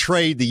had made a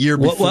trade the year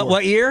before.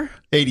 What year?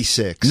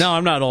 86. No,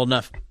 I'm not old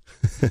enough.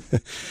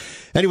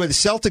 Anyway, the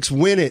Celtics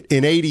win it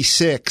in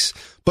 86,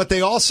 but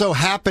they also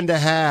happen to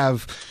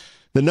have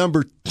the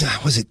number,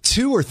 was it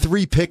 2 or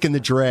 3 pick in the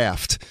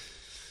draft?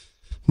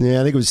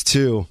 Yeah, I think it was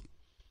 2.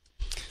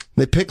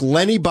 They picked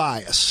Lenny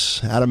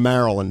Bias out of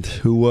Maryland,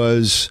 who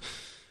was...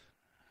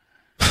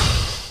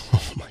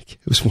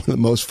 He was one of the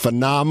most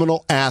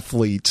phenomenal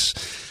athletes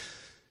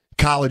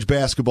college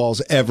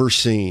basketball's ever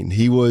seen.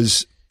 He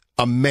was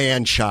a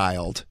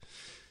man-child.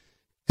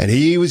 And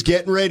he was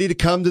getting ready to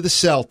come to the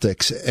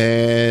Celtics.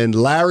 And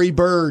Larry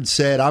Bird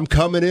said, I'm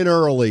coming in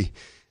early,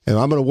 and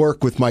I'm going to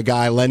work with my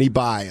guy, Lenny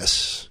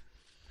Bias.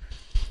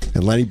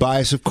 And Lenny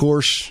Bias, of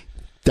course,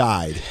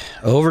 died.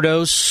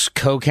 Overdose,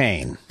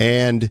 cocaine.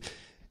 And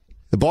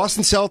the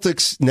Boston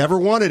Celtics never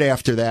won it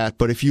after that.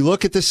 But if you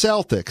look at the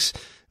Celtics,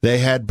 they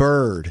had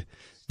Bird.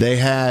 They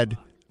had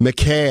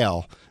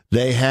McHale.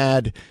 They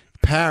had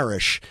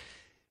Parrish.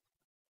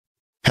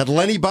 Had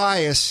Lenny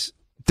Bias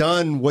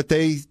done what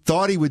they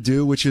thought he would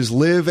do, which is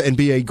live and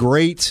be a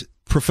great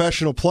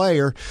professional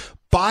player,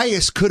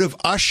 Bias could have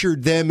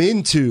ushered them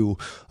into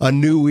a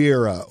new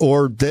era,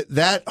 or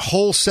that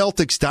whole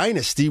Celtics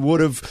dynasty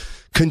would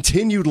have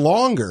continued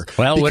longer.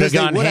 Well, it would have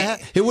gone.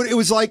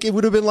 It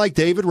would have been like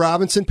David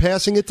Robinson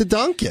passing it to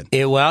Duncan.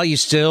 You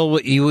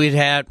would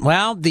have.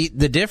 Well, the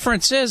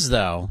difference is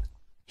though.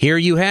 Here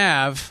you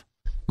have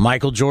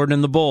Michael Jordan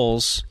and the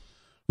Bulls.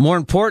 More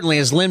importantly,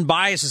 as Len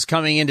Bias is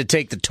coming in to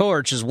take the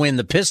torch is when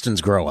the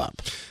Pistons grow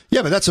up.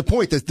 Yeah, but that's the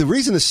point. The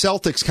reason the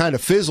Celtics kind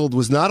of fizzled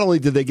was not only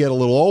did they get a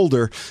little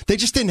older, they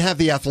just didn't have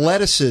the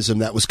athleticism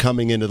that was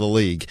coming into the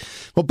league.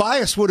 Well,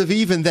 Bias would have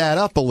evened that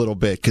up a little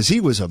bit because he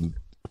was a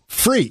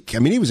freak. I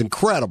mean, he was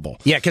incredible.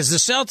 Yeah, because the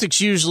Celtics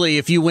usually,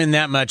 if you win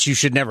that much, you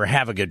should never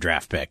have a good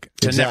draft pick.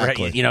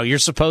 Exactly. You're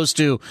supposed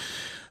to...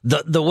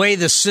 The way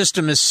the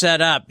system is set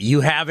up,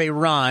 you have a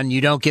run,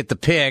 you don't get the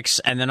picks,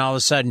 and then all of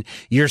a sudden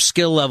your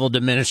skill level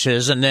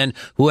diminishes, and then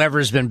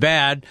whoever's been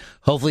bad,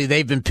 hopefully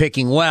they've been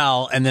picking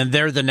well, and then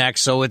they're the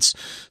next. So it's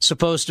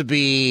supposed to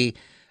be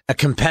a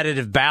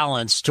competitive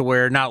balance to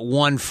where not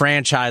one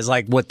franchise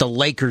like what the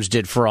Lakers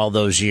did for all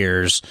those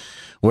years,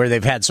 where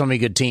they've had so many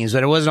good teams,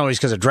 but it wasn't always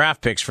because of draft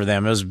picks for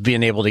them. It was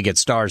being able to get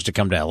stars to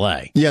come to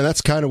L.A. Yeah,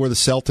 that's kind of where the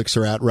Celtics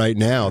are at right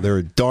now. They're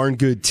a darn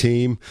good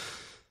team.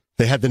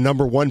 They had the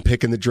number 1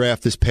 pick in the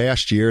draft this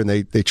past year, and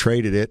they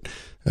traded it.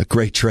 A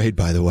great trade,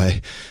 by the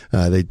way.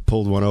 They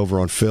pulled one over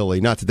on Philly.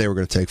 Not that they were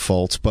going to take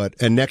Fultz,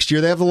 and next year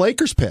they have the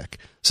Lakers pick.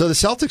 So the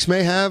Celtics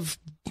may have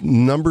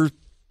number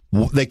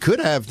they could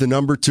have the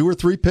number 2 or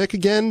 3 pick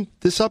again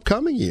this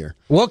upcoming year.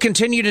 We'll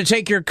continue to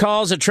take your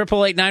calls at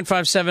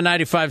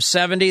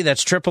 888-957-9570.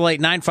 That's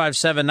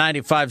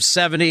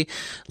 888-957-9570.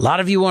 A lot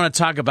of you want to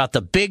talk about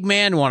the big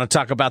man, want to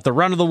talk about the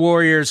run of the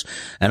Warriors,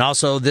 and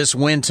also this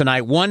win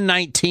tonight,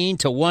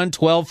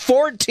 119-112,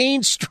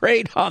 14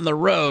 straight on the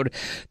road,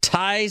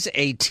 ties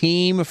a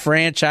team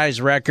franchise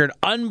record.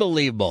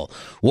 Unbelievable.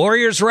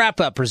 Warriors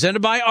wrap-up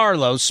presented by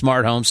Arlo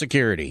Smart Home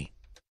Security.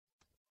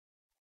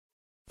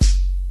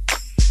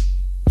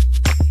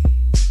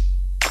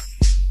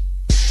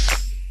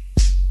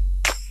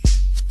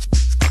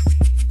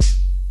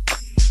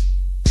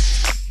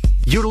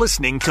 You're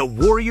listening to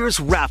Warriors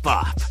Wrap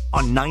Up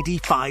on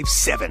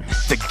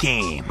 95.7 The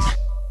Game.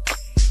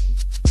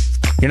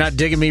 You're not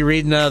digging me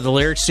reading the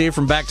lyrics to you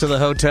from Back to the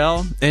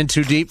Hotel, In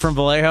Too Deep from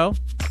Vallejo?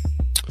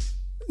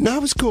 No,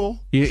 it was cool.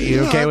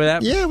 You okay with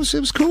that? Yeah, it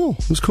was cool.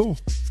 It was cool.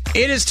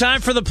 It is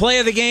time for the play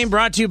of the game,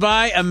 brought to you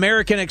by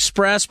American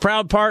Express,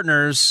 proud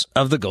partners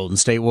of the Golden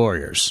State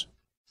Warriors.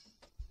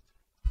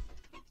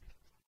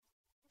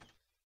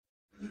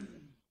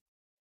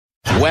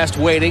 West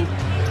waiting.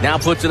 Now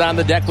puts it on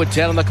the deck with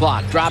 10 on the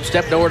clock. Drop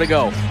step, nowhere to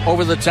go.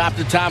 Over the top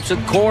to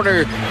Thompson.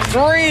 Corner.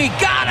 3.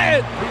 Got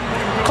it!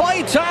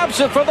 Klay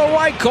Thompson for the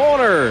right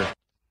corner.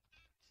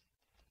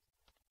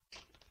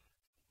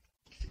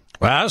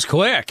 Wow, that was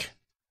quick.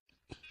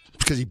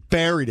 Because he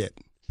buried it.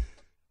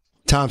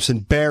 Thompson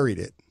buried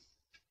it.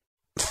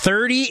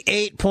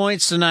 38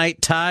 points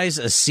tonight, ties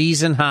a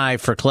season high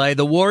for Klay.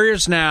 The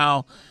Warriors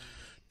now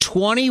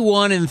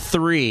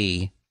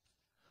 21-3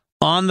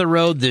 on the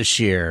road this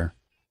year.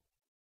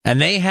 And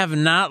they have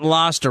not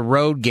lost a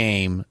road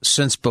game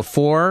since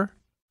before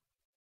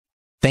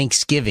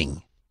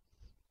Thanksgiving.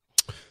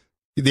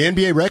 The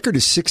NBA record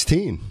is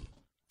 16,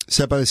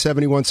 set by the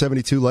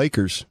 71-72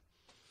 Lakers.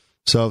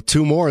 So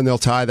 2 more and they'll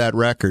tie that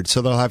record.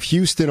 So they'll have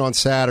Houston on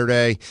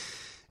Saturday,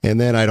 and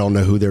then I don't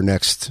know who their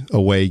next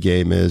away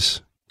game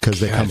is because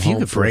they come if home. You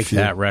could for break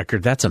that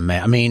record. That's I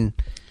mean,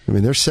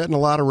 they're setting a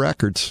lot of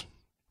records.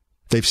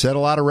 They've set a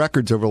lot of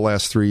records over the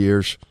last 3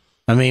 years.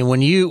 I mean,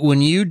 when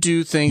you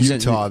do things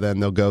Utah, then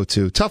they'll go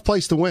to. Tough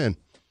place to win.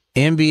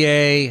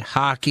 NBA,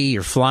 hockey,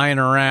 you're flying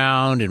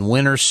around in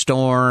winter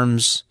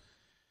storms,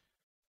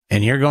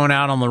 and you're going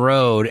out on the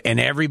road, and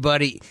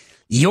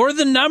you're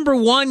the number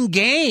 1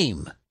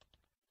 game.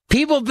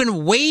 People have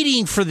been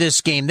waiting for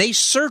this game. They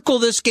circle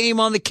this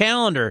game on the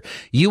calendar.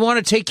 You want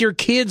to take your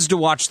kids to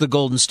watch the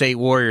Golden State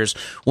Warriors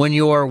when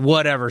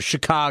you're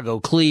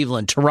Chicago,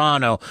 Cleveland,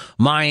 Toronto,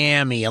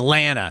 Miami,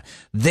 Atlanta.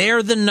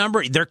 They're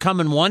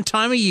coming one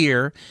time a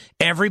year.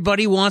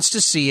 Everybody wants to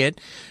see it.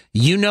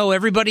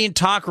 Everybody in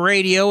talk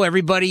radio,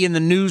 everybody in the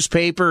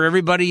newspaper,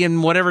 everybody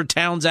in whatever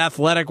town's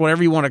athletic,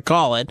 whatever you want to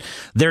call it,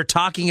 they're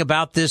talking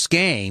about this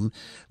game.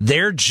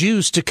 They're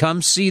juiced to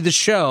come see the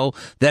show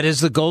that is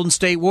the Golden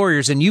State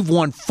Warriors, and you've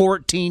won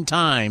 14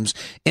 times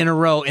in a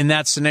row in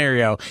that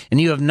scenario, and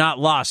you have not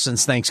lost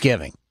since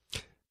Thanksgiving.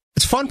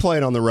 It's fun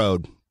playing on the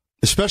road,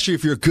 especially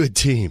if you're a good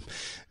team.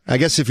 I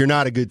guess if you're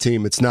not a good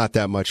team, it's not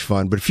that much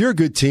fun. But if you're a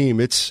good team,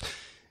 it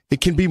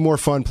can be more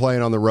fun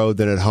playing on the road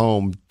than at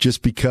home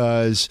just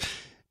because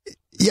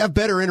you have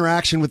better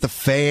interaction with the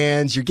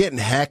fans. You're getting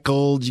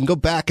heckled. You can go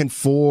back and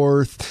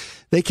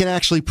forth. They can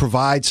actually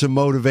provide some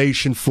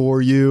motivation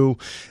for you.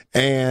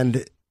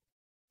 And,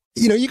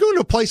 you go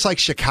into a place like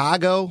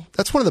Chicago,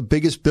 that's one of the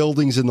biggest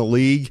buildings in the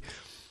league,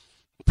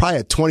 probably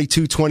at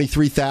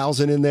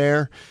 23,000 in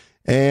there.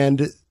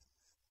 And,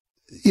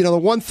 the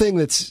one thing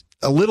that's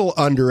a little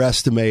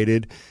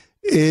underestimated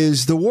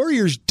is the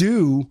Warriors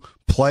do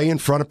play in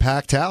front of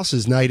packed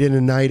houses night in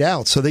and night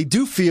out. So they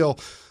do feel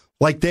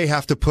like they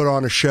have to put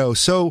on a show.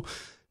 So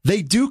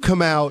they do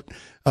come out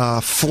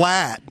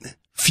flat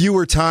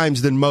fewer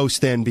times than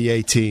most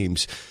NBA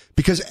teams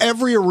because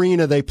every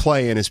arena they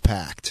play in is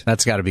packed.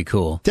 That's got to be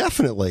cool.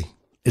 Definitely.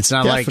 It's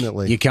not like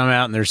you come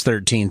out and there's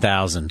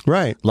 13,000.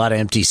 Right. A lot of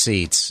empty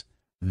seats.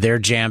 They're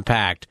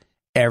jam-packed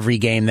every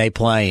game they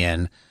play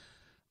in.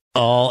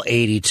 All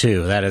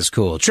 82. That is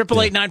cool.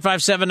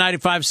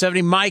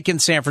 888-957-9570. Mike in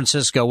San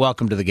Francisco.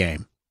 Welcome to the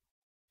game.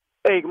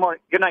 Hey, good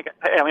morning. Good night.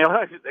 Hey,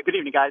 good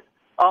evening, guys.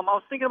 I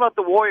was thinking about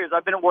the Warriors.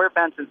 I've been a Warrior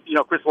fan since,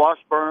 Chris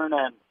Washburn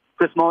and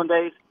Chris Mullin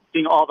days,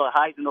 seeing all the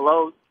highs and the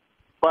lows.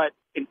 But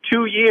in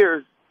 2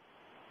 years,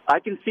 I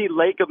can see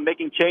Lacob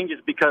making changes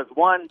because,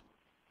 one,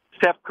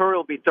 Steph Curry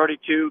will be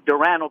 32,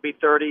 Durant will be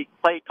 30,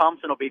 Klay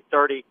Thompson will be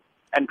 30,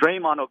 and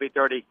Draymond will be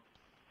 30.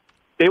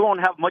 They won't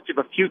have much of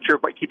a future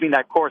by keeping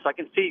that course. I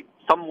can see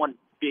someone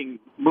being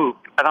moved.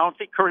 And I don't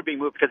see Curry being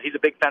moved because he's a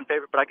big fan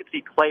favorite, but I could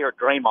see Klay or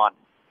Draymond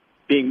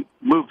being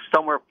moved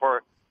somewhere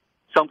for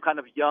some kind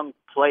of young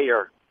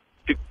player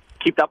to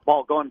keep that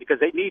ball going because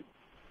they need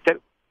to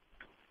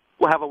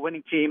have a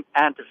winning team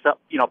and to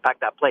pack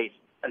that place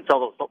and sell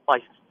those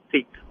license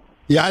seats.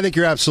 Yeah, I think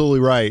you're absolutely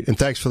right, and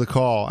thanks for the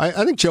call. I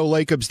think Joe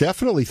Lacob's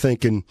definitely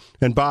thinking,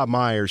 and Bob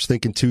Myers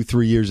thinking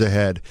 2-3 years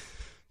ahead.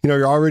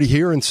 You're already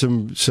hearing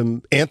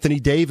some Anthony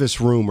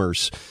Davis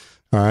rumors.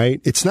 All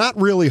right. It's not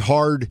really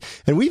hard.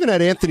 And we even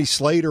had Anthony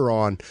Slater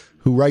on,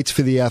 who writes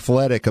for The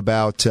Athletic,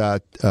 about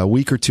a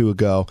week or two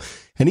ago.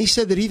 And he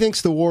said that he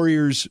thinks the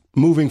Warriors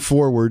moving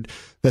forward,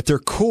 that their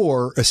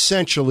core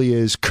essentially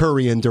is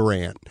Curry and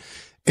Durant.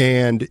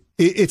 And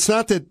it's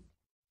not that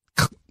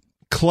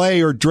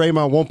Clay or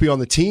Draymond won't be on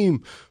the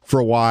team for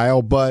a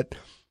while, but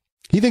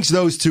he thinks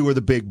those two are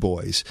the big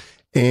boys.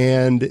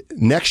 And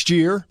next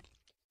year,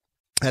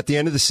 at the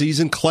end of the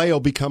season, Clay will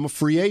become a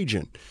free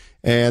agent.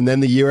 And then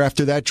the year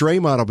after that,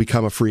 Draymond will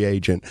become a free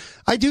agent.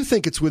 I do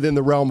think it's within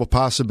the realm of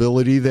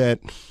possibility that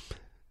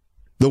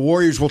the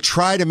Warriors will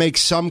try to make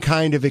some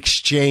kind of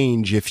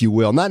exchange, if you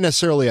will. Not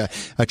necessarily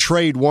a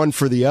trade one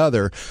for the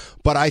other,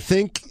 but I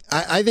think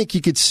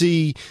you could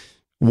see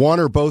one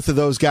or both of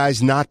those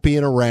guys not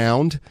being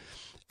around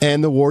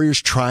and the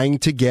Warriors trying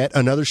to get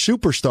another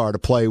superstar to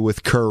play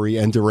with Curry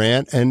and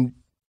Durant. And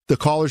the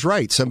caller's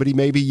right. Somebody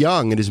maybe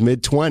young in his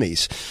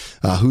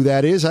mid-20s. Who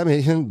that is, I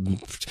mean,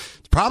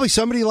 probably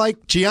somebody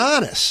like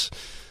Giannis,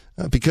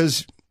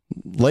 because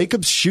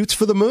Lacobs shoots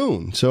for the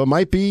moon. So it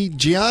might be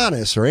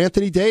Giannis or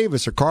Anthony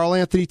Davis or Karl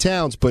Anthony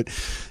Towns. But,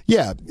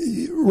 yeah,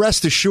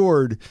 rest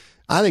assured,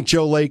 I think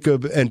Joe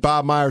Lacob and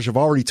Bob Myers have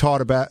already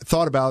thought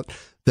about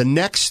the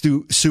next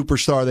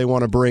superstar they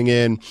want to bring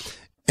in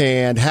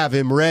and have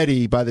him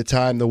ready by the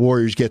time the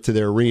Warriors get to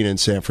their arena in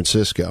San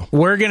Francisco.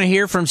 We're going to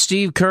hear from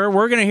Steve Kerr.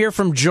 We're going to hear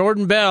from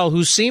Jordan Bell,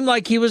 who seemed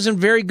like he was in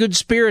very good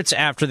spirits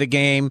after the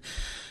game.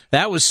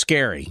 That was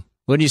scary.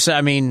 Wouldn't you say?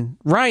 I mean,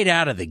 right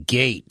out of the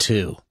gate,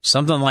 too.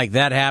 Something like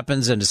that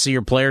happens, and to see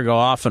your player go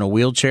off in a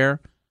wheelchair,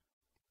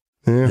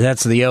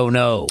 that's the oh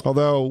no.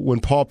 Although, when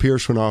Paul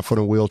Pierce went off in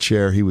a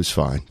wheelchair, he was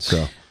fine.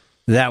 So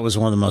that was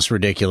one of the most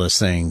ridiculous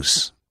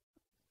things.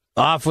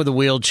 Off with a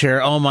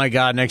wheelchair. Oh, my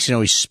God. Next you know,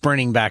 he's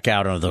sprinting back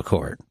out onto the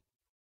court.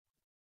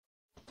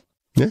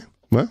 Yeah,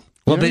 well,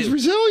 he's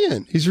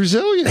resilient. He's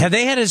resilient.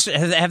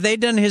 Have they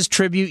done his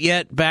tribute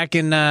yet back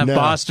in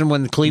Boston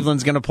when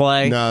Cleveland's going to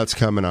play? No, it's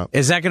coming up.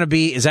 Is that going to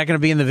be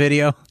in the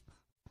video?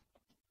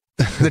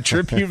 The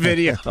tribute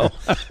video?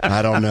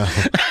 I don't know.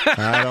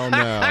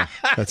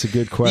 That's a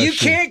good question. You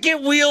can't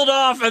get wheeled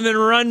off and then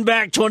run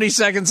back 20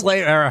 seconds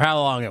later, or how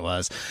long it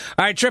was.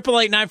 All right,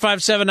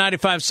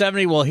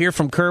 888-957-9570. We'll hear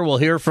from Kerr. We'll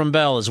hear from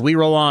Bell as we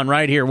roll on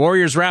right here.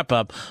 Warriors wrap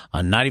up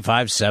on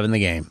 95.7 The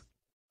Game.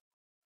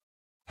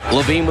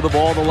 Levine with the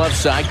ball on the left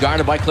side,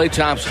 guarded by Klay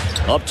Thompson.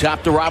 Up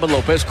top to Robin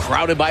Lopez,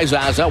 crowded by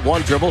Zaza.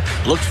 One dribble,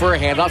 looks for a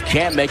handoff,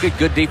 can't make it.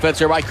 Good defense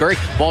there by Curry.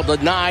 Ball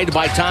denied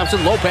by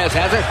Thompson. Lopez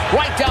has it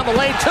right down the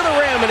lane to the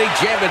rim, and he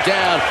jammed it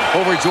down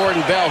over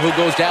Jordan Bell, who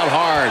goes down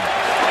hard.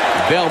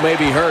 Bell may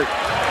be hurt.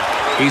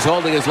 He's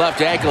holding his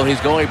left ankle.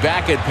 He's going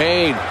back in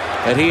pain,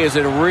 and he is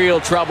in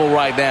real trouble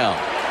right now.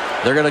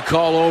 They're going to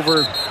call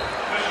over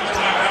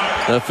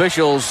the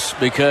officials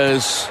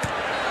because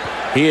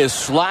he is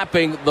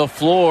slapping the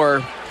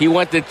floor. He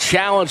went to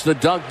challenge the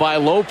dunk by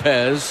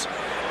Lopez.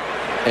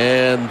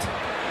 And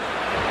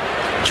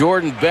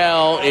Jordan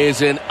Bell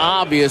is in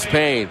obvious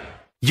pain.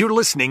 You're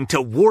listening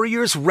to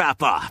Warriors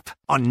Wrap Up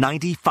on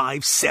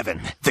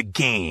 95.7 The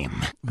Game.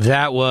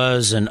 That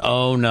was an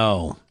oh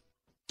no.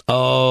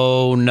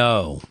 Oh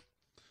no.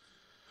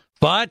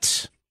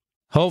 But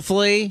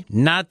hopefully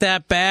not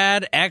that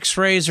bad.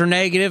 X-rays are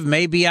negative,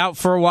 may be out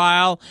for a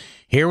while.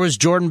 Here was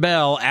Jordan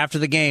Bell after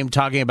the game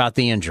talking about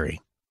the injury.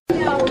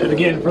 And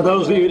again, for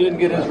those of you who didn't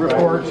get his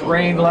reports,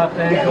 sprained left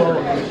ankle,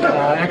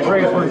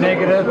 X-rays were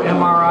negative,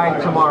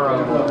 MRI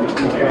tomorrow.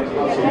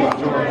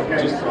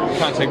 Just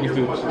kind of take me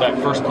through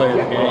that first play of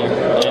the game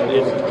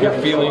and your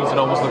feelings. It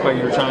almost looked like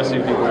you were trying to see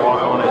if you could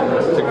walk on it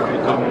and particularly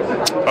couldn't.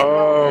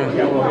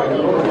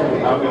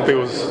 I think it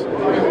was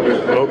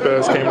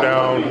Lopez came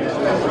down.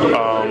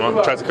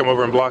 I tried to come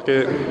over and block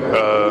it.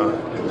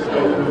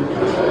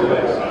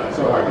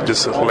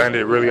 Just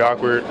landed really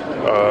awkward.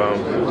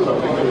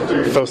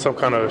 Felt some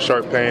kind of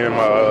sharp pain in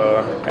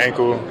my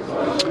ankle.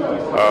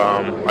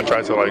 I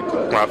tried to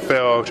when I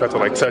fell, tried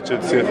to touch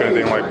it, see if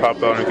anything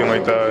popped out or anything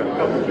like that.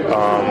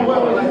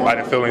 I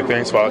didn't feel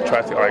anything, so I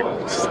tried to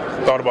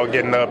thought about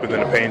getting up, and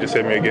then the pain just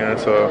hit me again.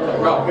 So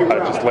I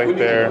just laid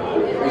there,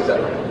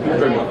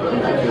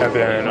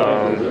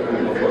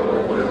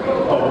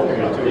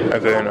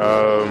 and then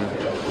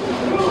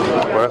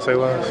what did I say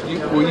last? You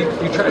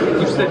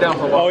stayed down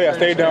for a while. Oh yeah, I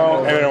stayed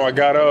down, and then when I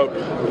got up,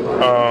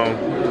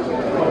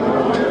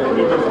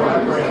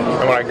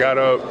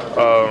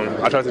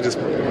 I tried to just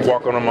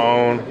walk on my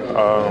own,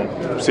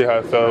 see how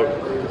it felt.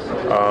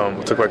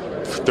 It took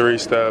 3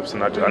 steps,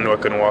 and I knew I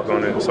couldn't walk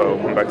on it, so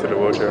I went back to the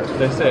wheelchair.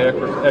 They say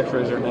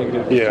X-rays are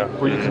negative. Yeah.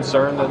 Were you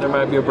concerned that there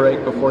might be a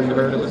break before you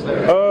heard it was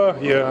there?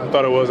 Yeah, I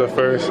thought it was at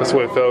first. That's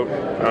what it felt.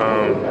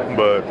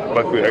 But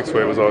luckily,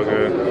 X-ray was all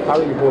good. How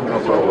are you holding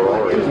up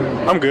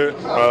overall? I'm good.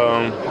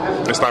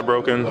 It's not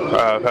broken.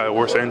 I've had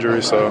worse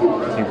injuries, so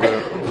I'm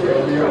good.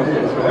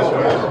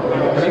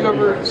 Have you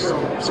ever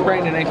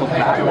sprained an ankle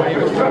that way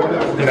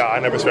before? No, I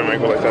never sprained my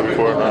ankle like that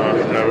before.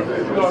 Never.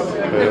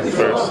 Yeah,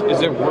 first. Is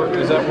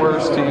that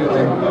worse to you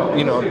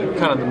than,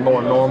 kind of the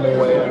more normal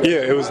way?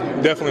 Yeah, it was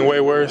definitely way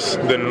worse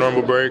than a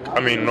normal break.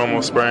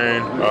 Normal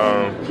sprain.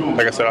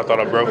 Like I said, I thought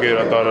I broke it.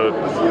 I thought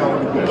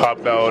it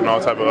popped out and all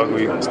type of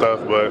ugly stuff,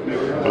 but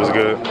it was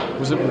good.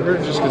 Was it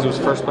weird just because it was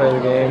first play of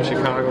the game,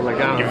 Chicago?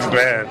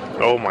 Man,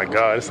 oh my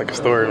God, it's like a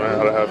story, man,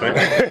 how that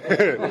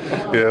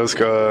happened. Yeah,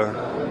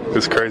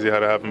 it's crazy how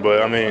that happened,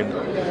 but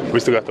we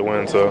still got the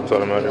win, so that's all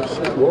that matters.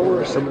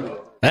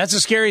 That's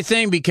a scary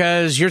thing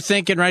because you're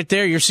thinking right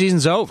there, your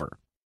season's over.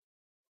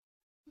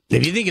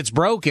 If you think it's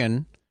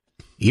broken,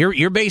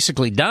 you're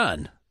basically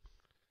done.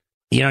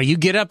 You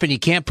get up and you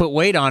can't put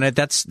weight on it.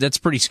 That's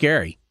pretty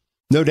scary.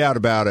 No doubt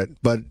about it.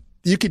 But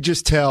you could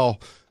just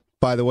tell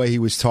by the way he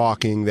was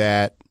talking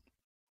that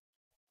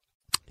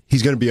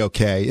he's going to be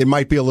okay. It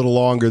might be a little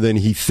longer than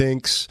he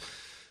thinks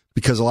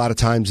because a lot of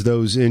times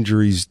those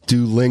injuries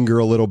do linger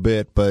a little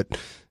bit. But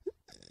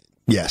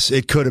yes,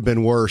 it could have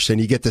been worse. And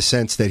you get the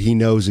sense that he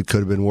knows it could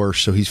have been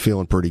worse. So he's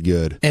feeling pretty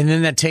good. And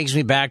then that takes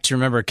me back to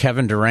remember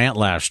Kevin Durant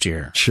last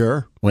year.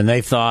 Sure. When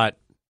they thought,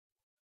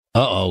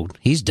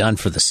 he's done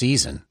for the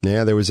season.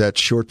 Yeah, there was that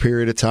short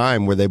period of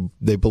time where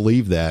they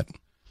believed that.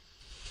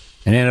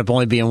 And ended up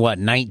only being,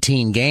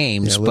 19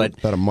 games? Yeah, but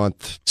about a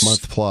month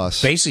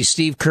plus. Basically,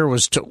 Steve Kerr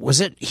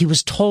he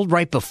was told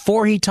right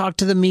before he talked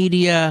to the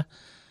media,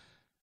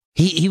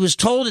 he was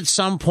told at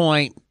some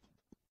point,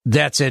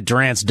 that's it,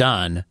 Durant's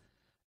done.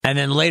 And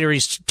then later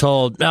he's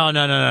told, no,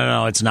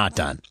 it's not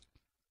done.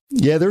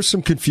 Yeah, there's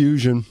some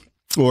confusion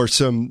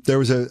there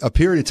was a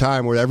period of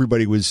time where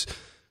everybody was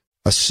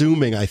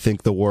assuming, I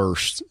think, the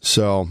worst.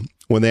 So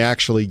when they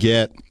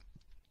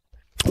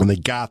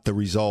got the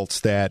results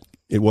that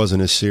it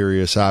wasn't as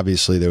serious,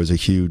 obviously there was a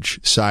huge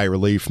sigh of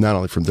relief, not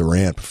only from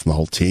Durant, but from the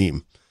whole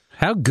team.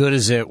 How good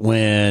is it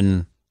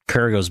when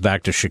Kerr goes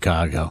back to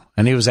Chicago?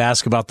 And he was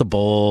asked about the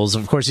Bulls.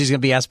 Of course, he's going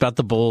to be asked about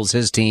the Bulls,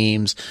 his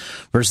teams,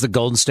 versus the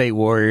Golden State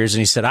Warriors. And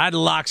he said, I'd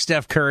lock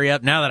Steph Curry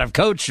up. Now that I've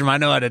coached him, I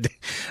know how to do.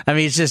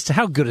 It's just,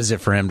 how good is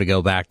it for him to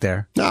go back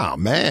there? Oh,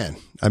 man.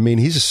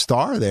 He's a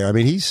star there.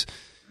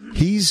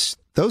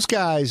 Those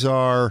guys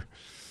are,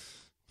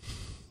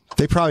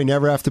 they probably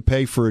never have to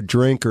pay for a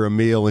drink or a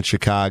meal in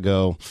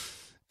Chicago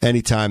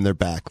anytime they're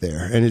back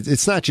there. And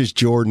it's not just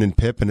Jordan and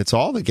Pippen, it's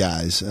all the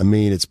guys.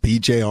 It's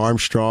B.J.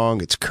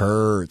 Armstrong, it's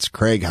Kerr, it's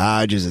Craig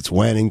Hodges, it's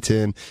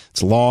Wennington,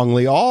 it's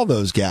Longley, all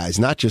those guys,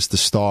 not just the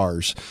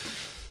stars.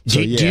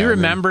 Do you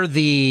remember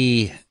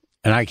and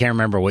I can't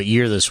remember what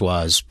year this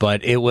was,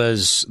 but it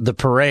was the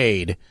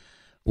parade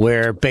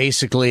where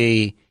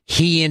basically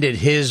he ended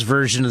his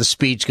version of the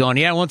speech going,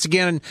 once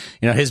again,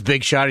 his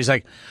big shot. He's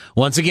like,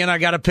 once again, I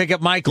got to pick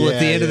up Michael at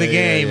the end of the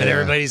game. And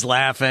everybody's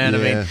laughing.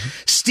 Yeah.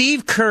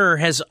 Steve Kerr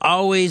has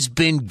always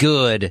been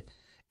good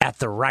at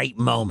the right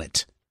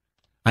moment.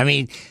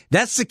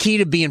 That's the key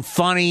to being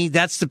funny.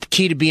 That's the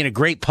key to being a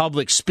great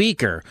public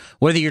speaker.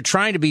 Whether you're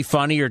trying to be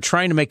funny or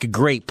trying to make a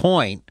great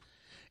point,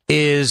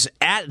 is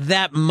at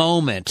that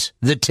moment,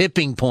 the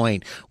tipping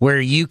point where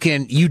you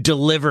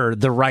deliver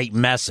the right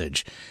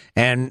message.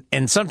 And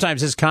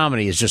sometimes his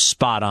comedy is just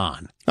spot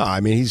on.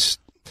 I think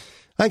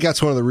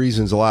that's one of the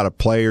reasons a lot of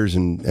players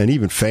and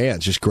even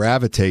fans just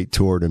gravitate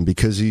toward him,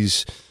 because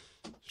he's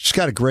just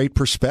got a great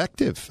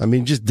perspective.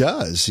 He just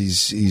does.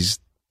 He's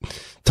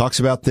talks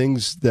about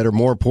things that are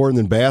more important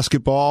than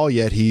basketball,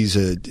 yet he's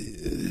a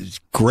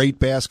great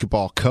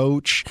basketball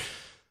coach.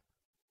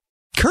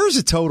 Kerr's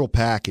a total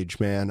package,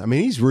 man.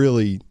 He's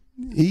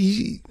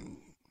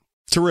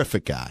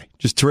terrific guy.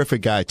 Just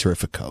terrific guy,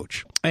 terrific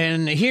coach.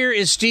 And here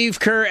is Steve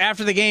Kerr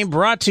after the game,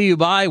 brought to you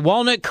by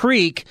Walnut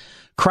Creek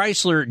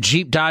Chrysler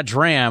Jeep Dodge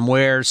Ram,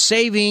 where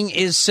saving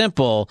is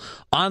simple.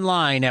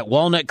 Online at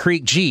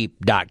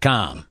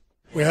walnutcreekjeep.com.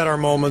 We had our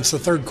moments. The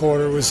third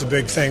quarter was the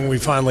big thing. We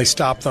finally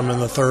stopped them in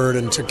the third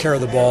and took care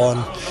of the ball.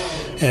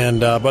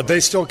 But they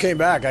still came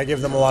back. I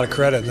give them a lot of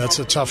credit. That's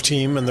a tough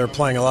team, and they're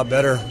playing a lot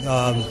better.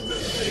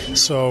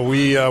 So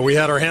we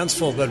had our hands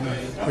full, but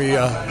we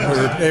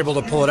were able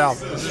to pull it out.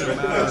 It was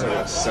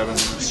a 7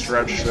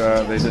 stretch.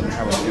 They didn't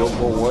have a field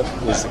goal.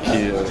 What was the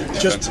key?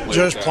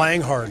 Just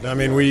playing hard.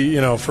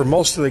 For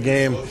most of the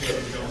game,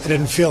 I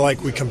didn't feel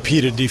like we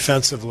competed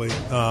defensively,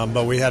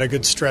 but we had a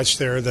good stretch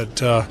there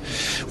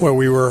where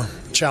we were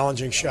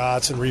challenging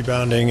shots and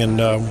rebounding, and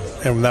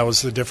that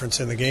was the difference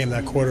in the game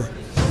that quarter.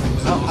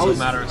 How was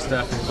it a matter of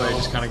Steph and Clay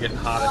just kind of getting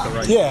hot at the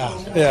right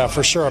time? Yeah,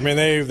 for sure.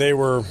 They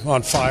were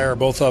on fire,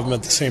 both of them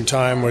at the same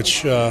time,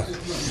 which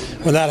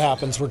when that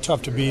happens, we're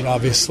tough to beat,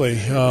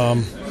 obviously.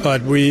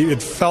 But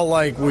it felt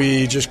like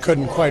we just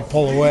couldn't quite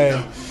pull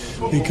away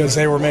because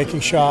they were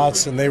making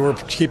shots and they were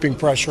keeping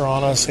pressure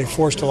on us. They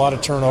forced a lot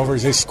of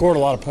turnovers. They scored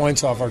a lot of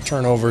points off our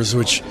turnovers,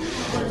 which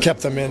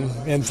kept them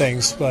in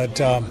things.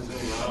 But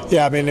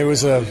Yeah, I mean, it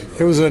was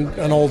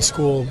an old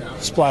school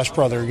Splash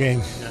Brother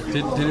game.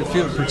 Did it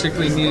feel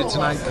particularly needed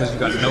tonight because you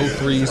got no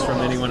threes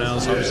from anyone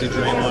else? Obviously,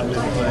 Draymond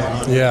didn't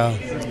play. Yeah,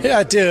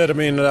 it did. I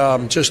mean,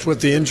 just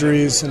with the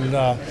injuries and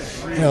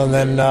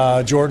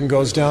then Jordan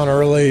goes down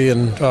early,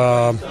 and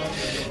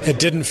it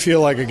didn't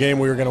feel like a game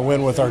we were going to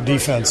win with our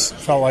defense. It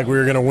felt like we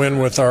were going to win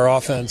with our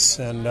offense,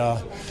 and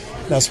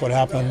that's what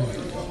happened.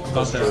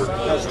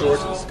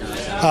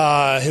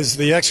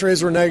 The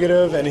X-rays were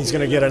negative, and he's going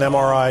to get an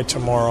MRI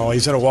tomorrow.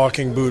 He's in a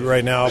walking boot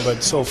right now,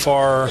 but so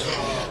far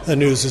the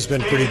news has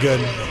been pretty good.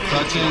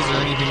 Crutches or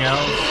anything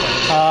else?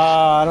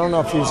 I don't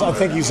know if I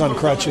think he's on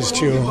crutches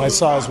too. I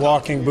saw his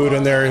walking boot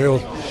in there. He'll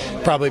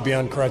probably be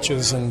on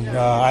crutches, and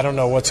I don't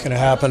know what's going to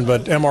happen,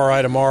 but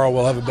MRI tomorrow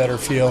we'll have a better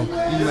feel.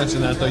 You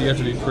mentioned that, though. You have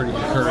to be pretty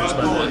encouraged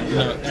by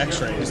the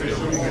X-rays.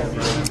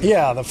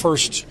 Yeah, the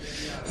first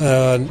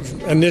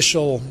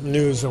initial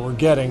news that we're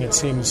getting, it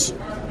seems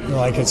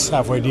like it's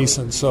halfway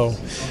decent, so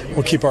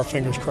we'll keep our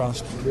fingers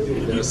crossed. Do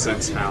you get a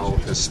sense how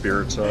his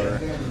spirits are?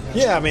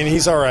 Yeah, I mean,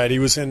 he's all right. He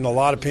was in a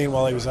lot of pain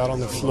while he was out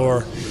on the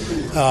floor,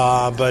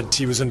 but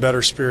he was in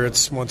better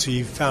spirits once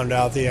he found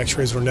out the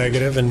X-rays were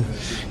negative, and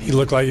he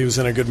looked like he was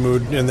in a good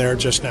mood in there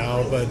just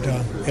now. But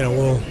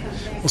we'll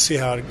see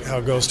how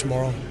it goes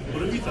tomorrow.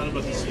 What have you thought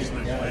about the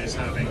season that Clay is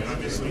having?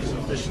 Obviously, his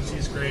efficiency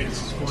is great. His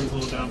scoring's a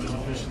little down, but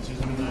his efficiency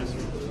has been nice.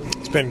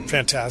 It's been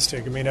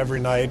fantastic. I mean, every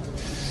night.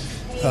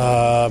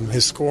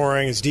 His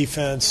scoring, his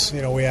defense,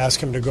 we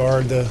ask him to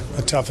guard the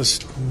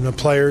toughest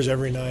players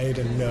every night,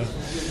 and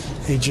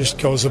he just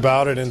goes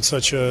about it in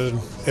such an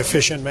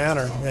efficient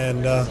manner.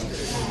 And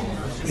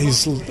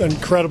he's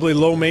incredibly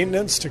low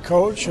maintenance to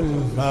coach,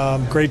 and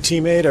great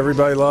teammate.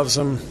 Everybody loves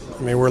him.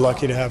 I mean, we're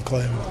lucky to have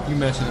Clay. You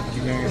mentioned at the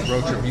beginning of his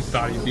road trip you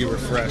thought he'd be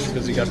refreshed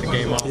because he got the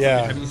game off.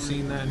 Yeah. Have you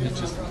seen that?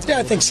 Yeah,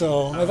 I think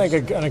so. I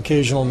think an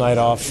occasional night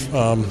off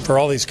for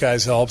all these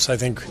guys helps. I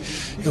think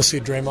you'll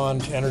see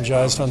Draymond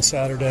energized on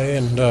Saturday,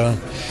 and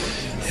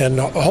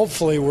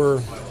hopefully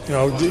we're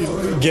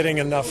getting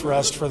enough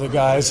rest for the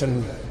guys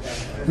and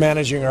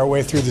managing our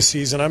way through the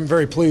season. I'm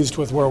very pleased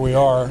with where we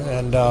are,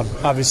 and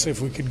obviously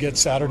if we could get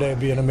Saturday, it'd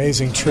be an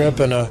amazing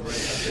trip and a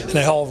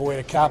hell of a way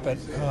to cap it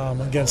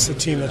against the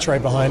team that's right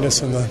behind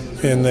us in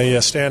the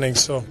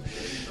standings. So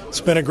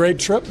it's been a great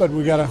trip, but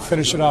we got to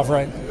finish it off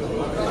right.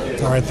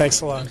 All right,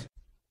 thanks a lot.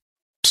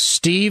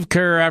 Steve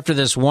Kerr after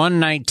this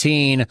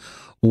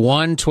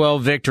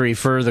 119-112 victory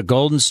for the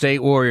Golden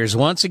State Warriors.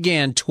 Once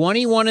again,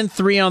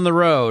 21-3 on the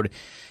road,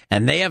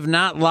 and they have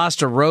not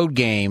lost a road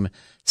game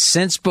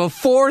since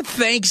before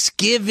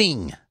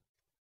Thanksgiving.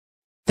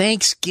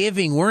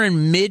 We're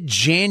in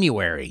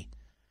mid-January.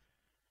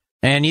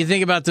 And you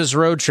think about this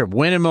road trip,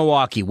 win in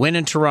Milwaukee, win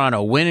in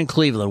Toronto, win in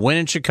Cleveland, win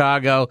in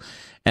Chicago,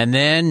 and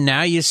then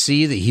now you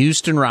see the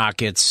Houston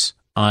Rockets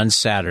on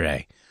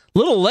Saturday.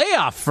 Little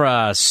layoff for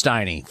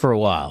Steiny for a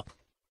while.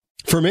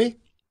 For me?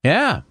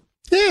 Yeah.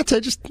 Yeah, it's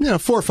just 4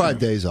 or 5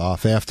 days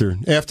off after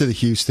the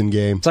Houston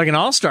game. It's like an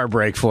all-star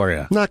break for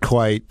you. Not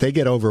quite. They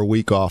get over a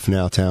week off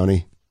now,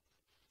 Townie.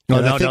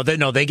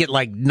 They get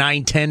like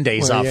 9-10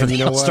 days off for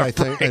the All-Star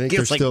break. I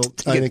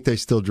think they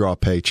still draw a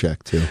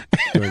paycheck too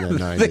during that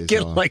 9 days. They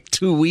get off. like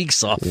 2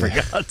 weeks off, for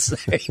God's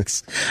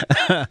sakes.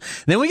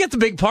 Then we get the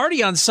big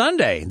party on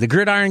Sunday, the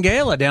Gridiron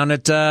Gala down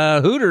at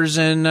Hooters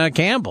in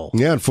Campbell.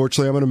 Yeah,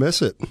 unfortunately, I'm going to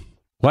miss it.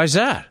 Why's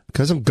that?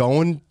 Because I'm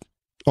going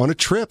on a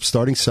trip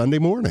starting Sunday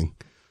morning.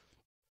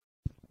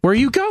 Where are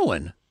you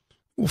going?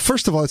 Well,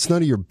 first of all, it's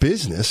none of your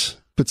business.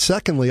 But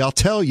secondly, I'll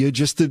tell you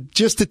just to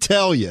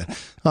tell you,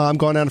 I'm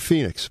going down to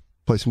Phoenix,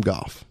 play some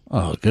golf.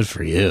 Oh, good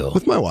for you.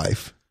 With my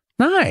wife.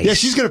 Nice. Yeah,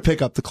 she's going to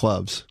pick up the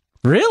clubs.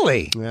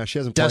 Really? Yeah, she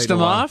hasn't dust played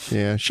them off.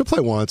 Yeah, she'll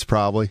play once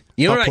probably.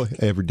 I'll play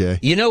every day.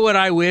 You know what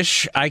I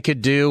wish I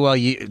could do while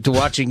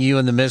watching you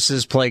and the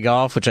missus play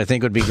golf, which I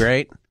think would be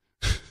great.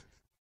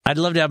 I'd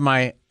love to have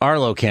my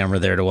Arlo camera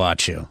there to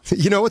watch you.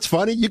 You know what's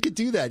funny? You could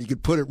do that. You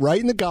could put it right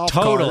in the golf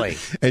totally.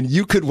 cart, and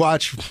you could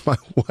watch my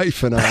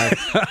wife and I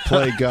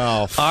play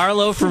golf.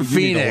 Arlo from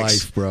Phoenix, need a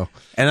life, bro.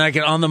 And I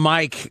can on the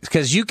mic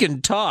because you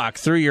can talk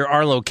through your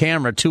Arlo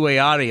camera, two-way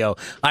audio.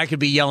 I could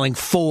be yelling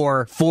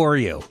for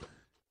you.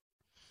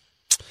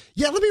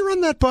 Yeah, let me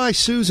run that by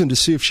Susan to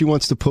see if she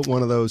wants to take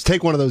one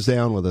of those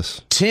down with us.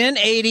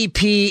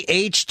 1080p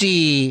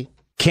HD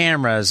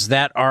cameras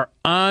that are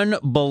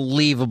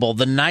unbelievable.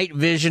 The night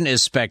vision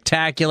is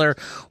spectacular.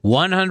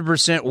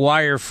 100%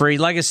 wire free.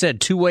 Like I said,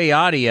 two-way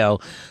audio.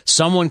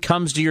 Someone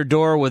comes to your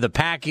door with a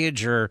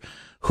package or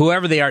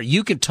whoever they are,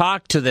 you can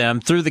talk to them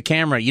through the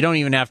camera. You don't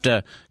even have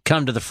to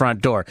come to the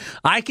front door.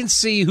 I can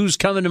see who's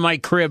coming to my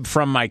crib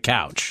from my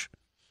couch,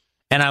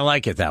 and I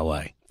like it that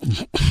way.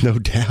 No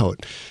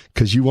doubt,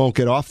 because you won't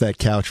get off that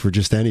couch for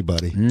just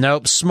anybody.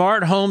 Nope.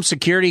 Smart home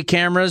security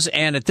cameras,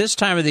 and at this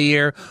time of the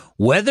year,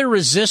 weather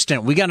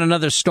resistant. We got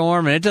another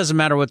storm, and it doesn't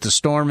matter what the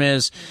storm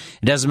is.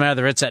 It doesn't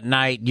matter if it's at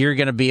night. You're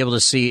going to be able to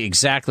see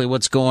exactly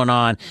what's going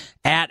on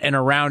at and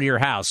around your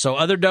house. So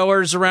other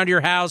doors around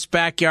your house,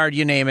 backyard,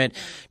 you name it,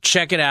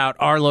 check it out,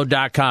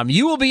 Arlo.com.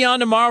 You will be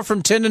on tomorrow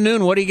from 10 to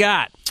noon. What do you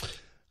got?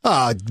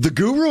 The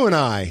Guru and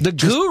I. The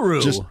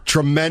Guru. Just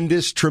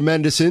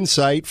tremendous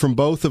insight from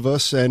both of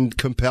us and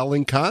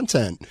compelling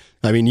content.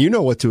 I mean, you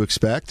know what to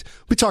expect.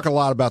 We talk a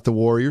lot about the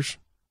Warriors.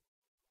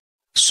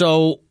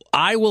 So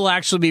I will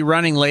actually be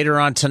running later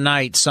on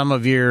tonight some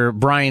of your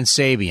Brian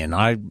Sabian.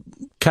 I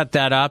cut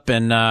that up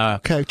and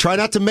okay. Try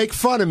not to make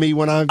fun of me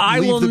when I leave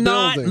the building.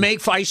 I will not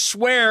make. I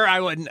swear I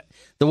wouldn't.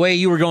 The way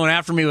you were going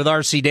after me with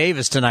R.C.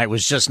 Davis tonight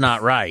was just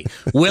not right.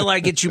 Will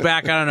I get you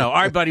back? I don't know.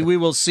 All right, buddy. We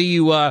will see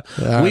you.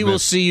 We will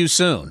see you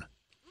soon.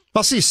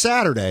 I'll see you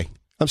Saturday.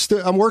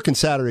 I'm working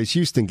Saturday's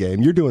Houston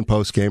game. You're doing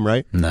post game,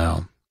 right?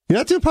 No, you're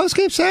not doing post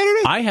game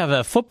Saturday. I have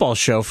a football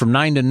show from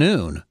 9 to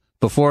noon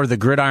before the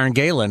Gridiron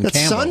Gala in That's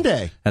Campbell.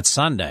 Sunday. That's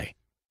Sunday.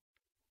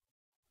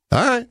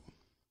 All right.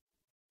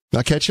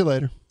 I'll catch you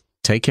later.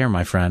 Take care,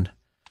 my friend.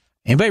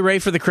 Anybody ready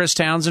for the Chris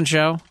Townsend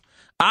show?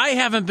 I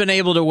haven't been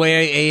able to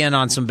weigh in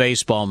on some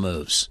baseball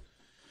moves.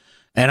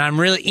 And I'm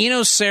really...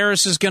 Eno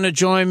Saris is going to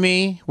join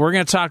me. We're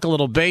going to talk a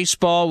little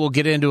baseball. We'll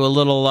get into a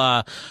little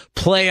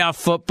playoff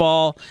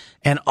football.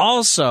 And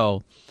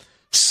also,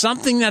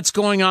 something that's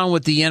going on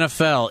with the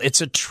NFL. It's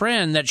a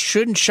trend that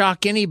shouldn't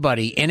shock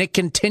anybody, and it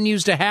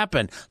continues to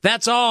happen.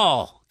 That's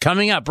all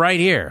coming up right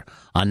here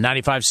on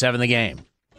 95.7 The Game.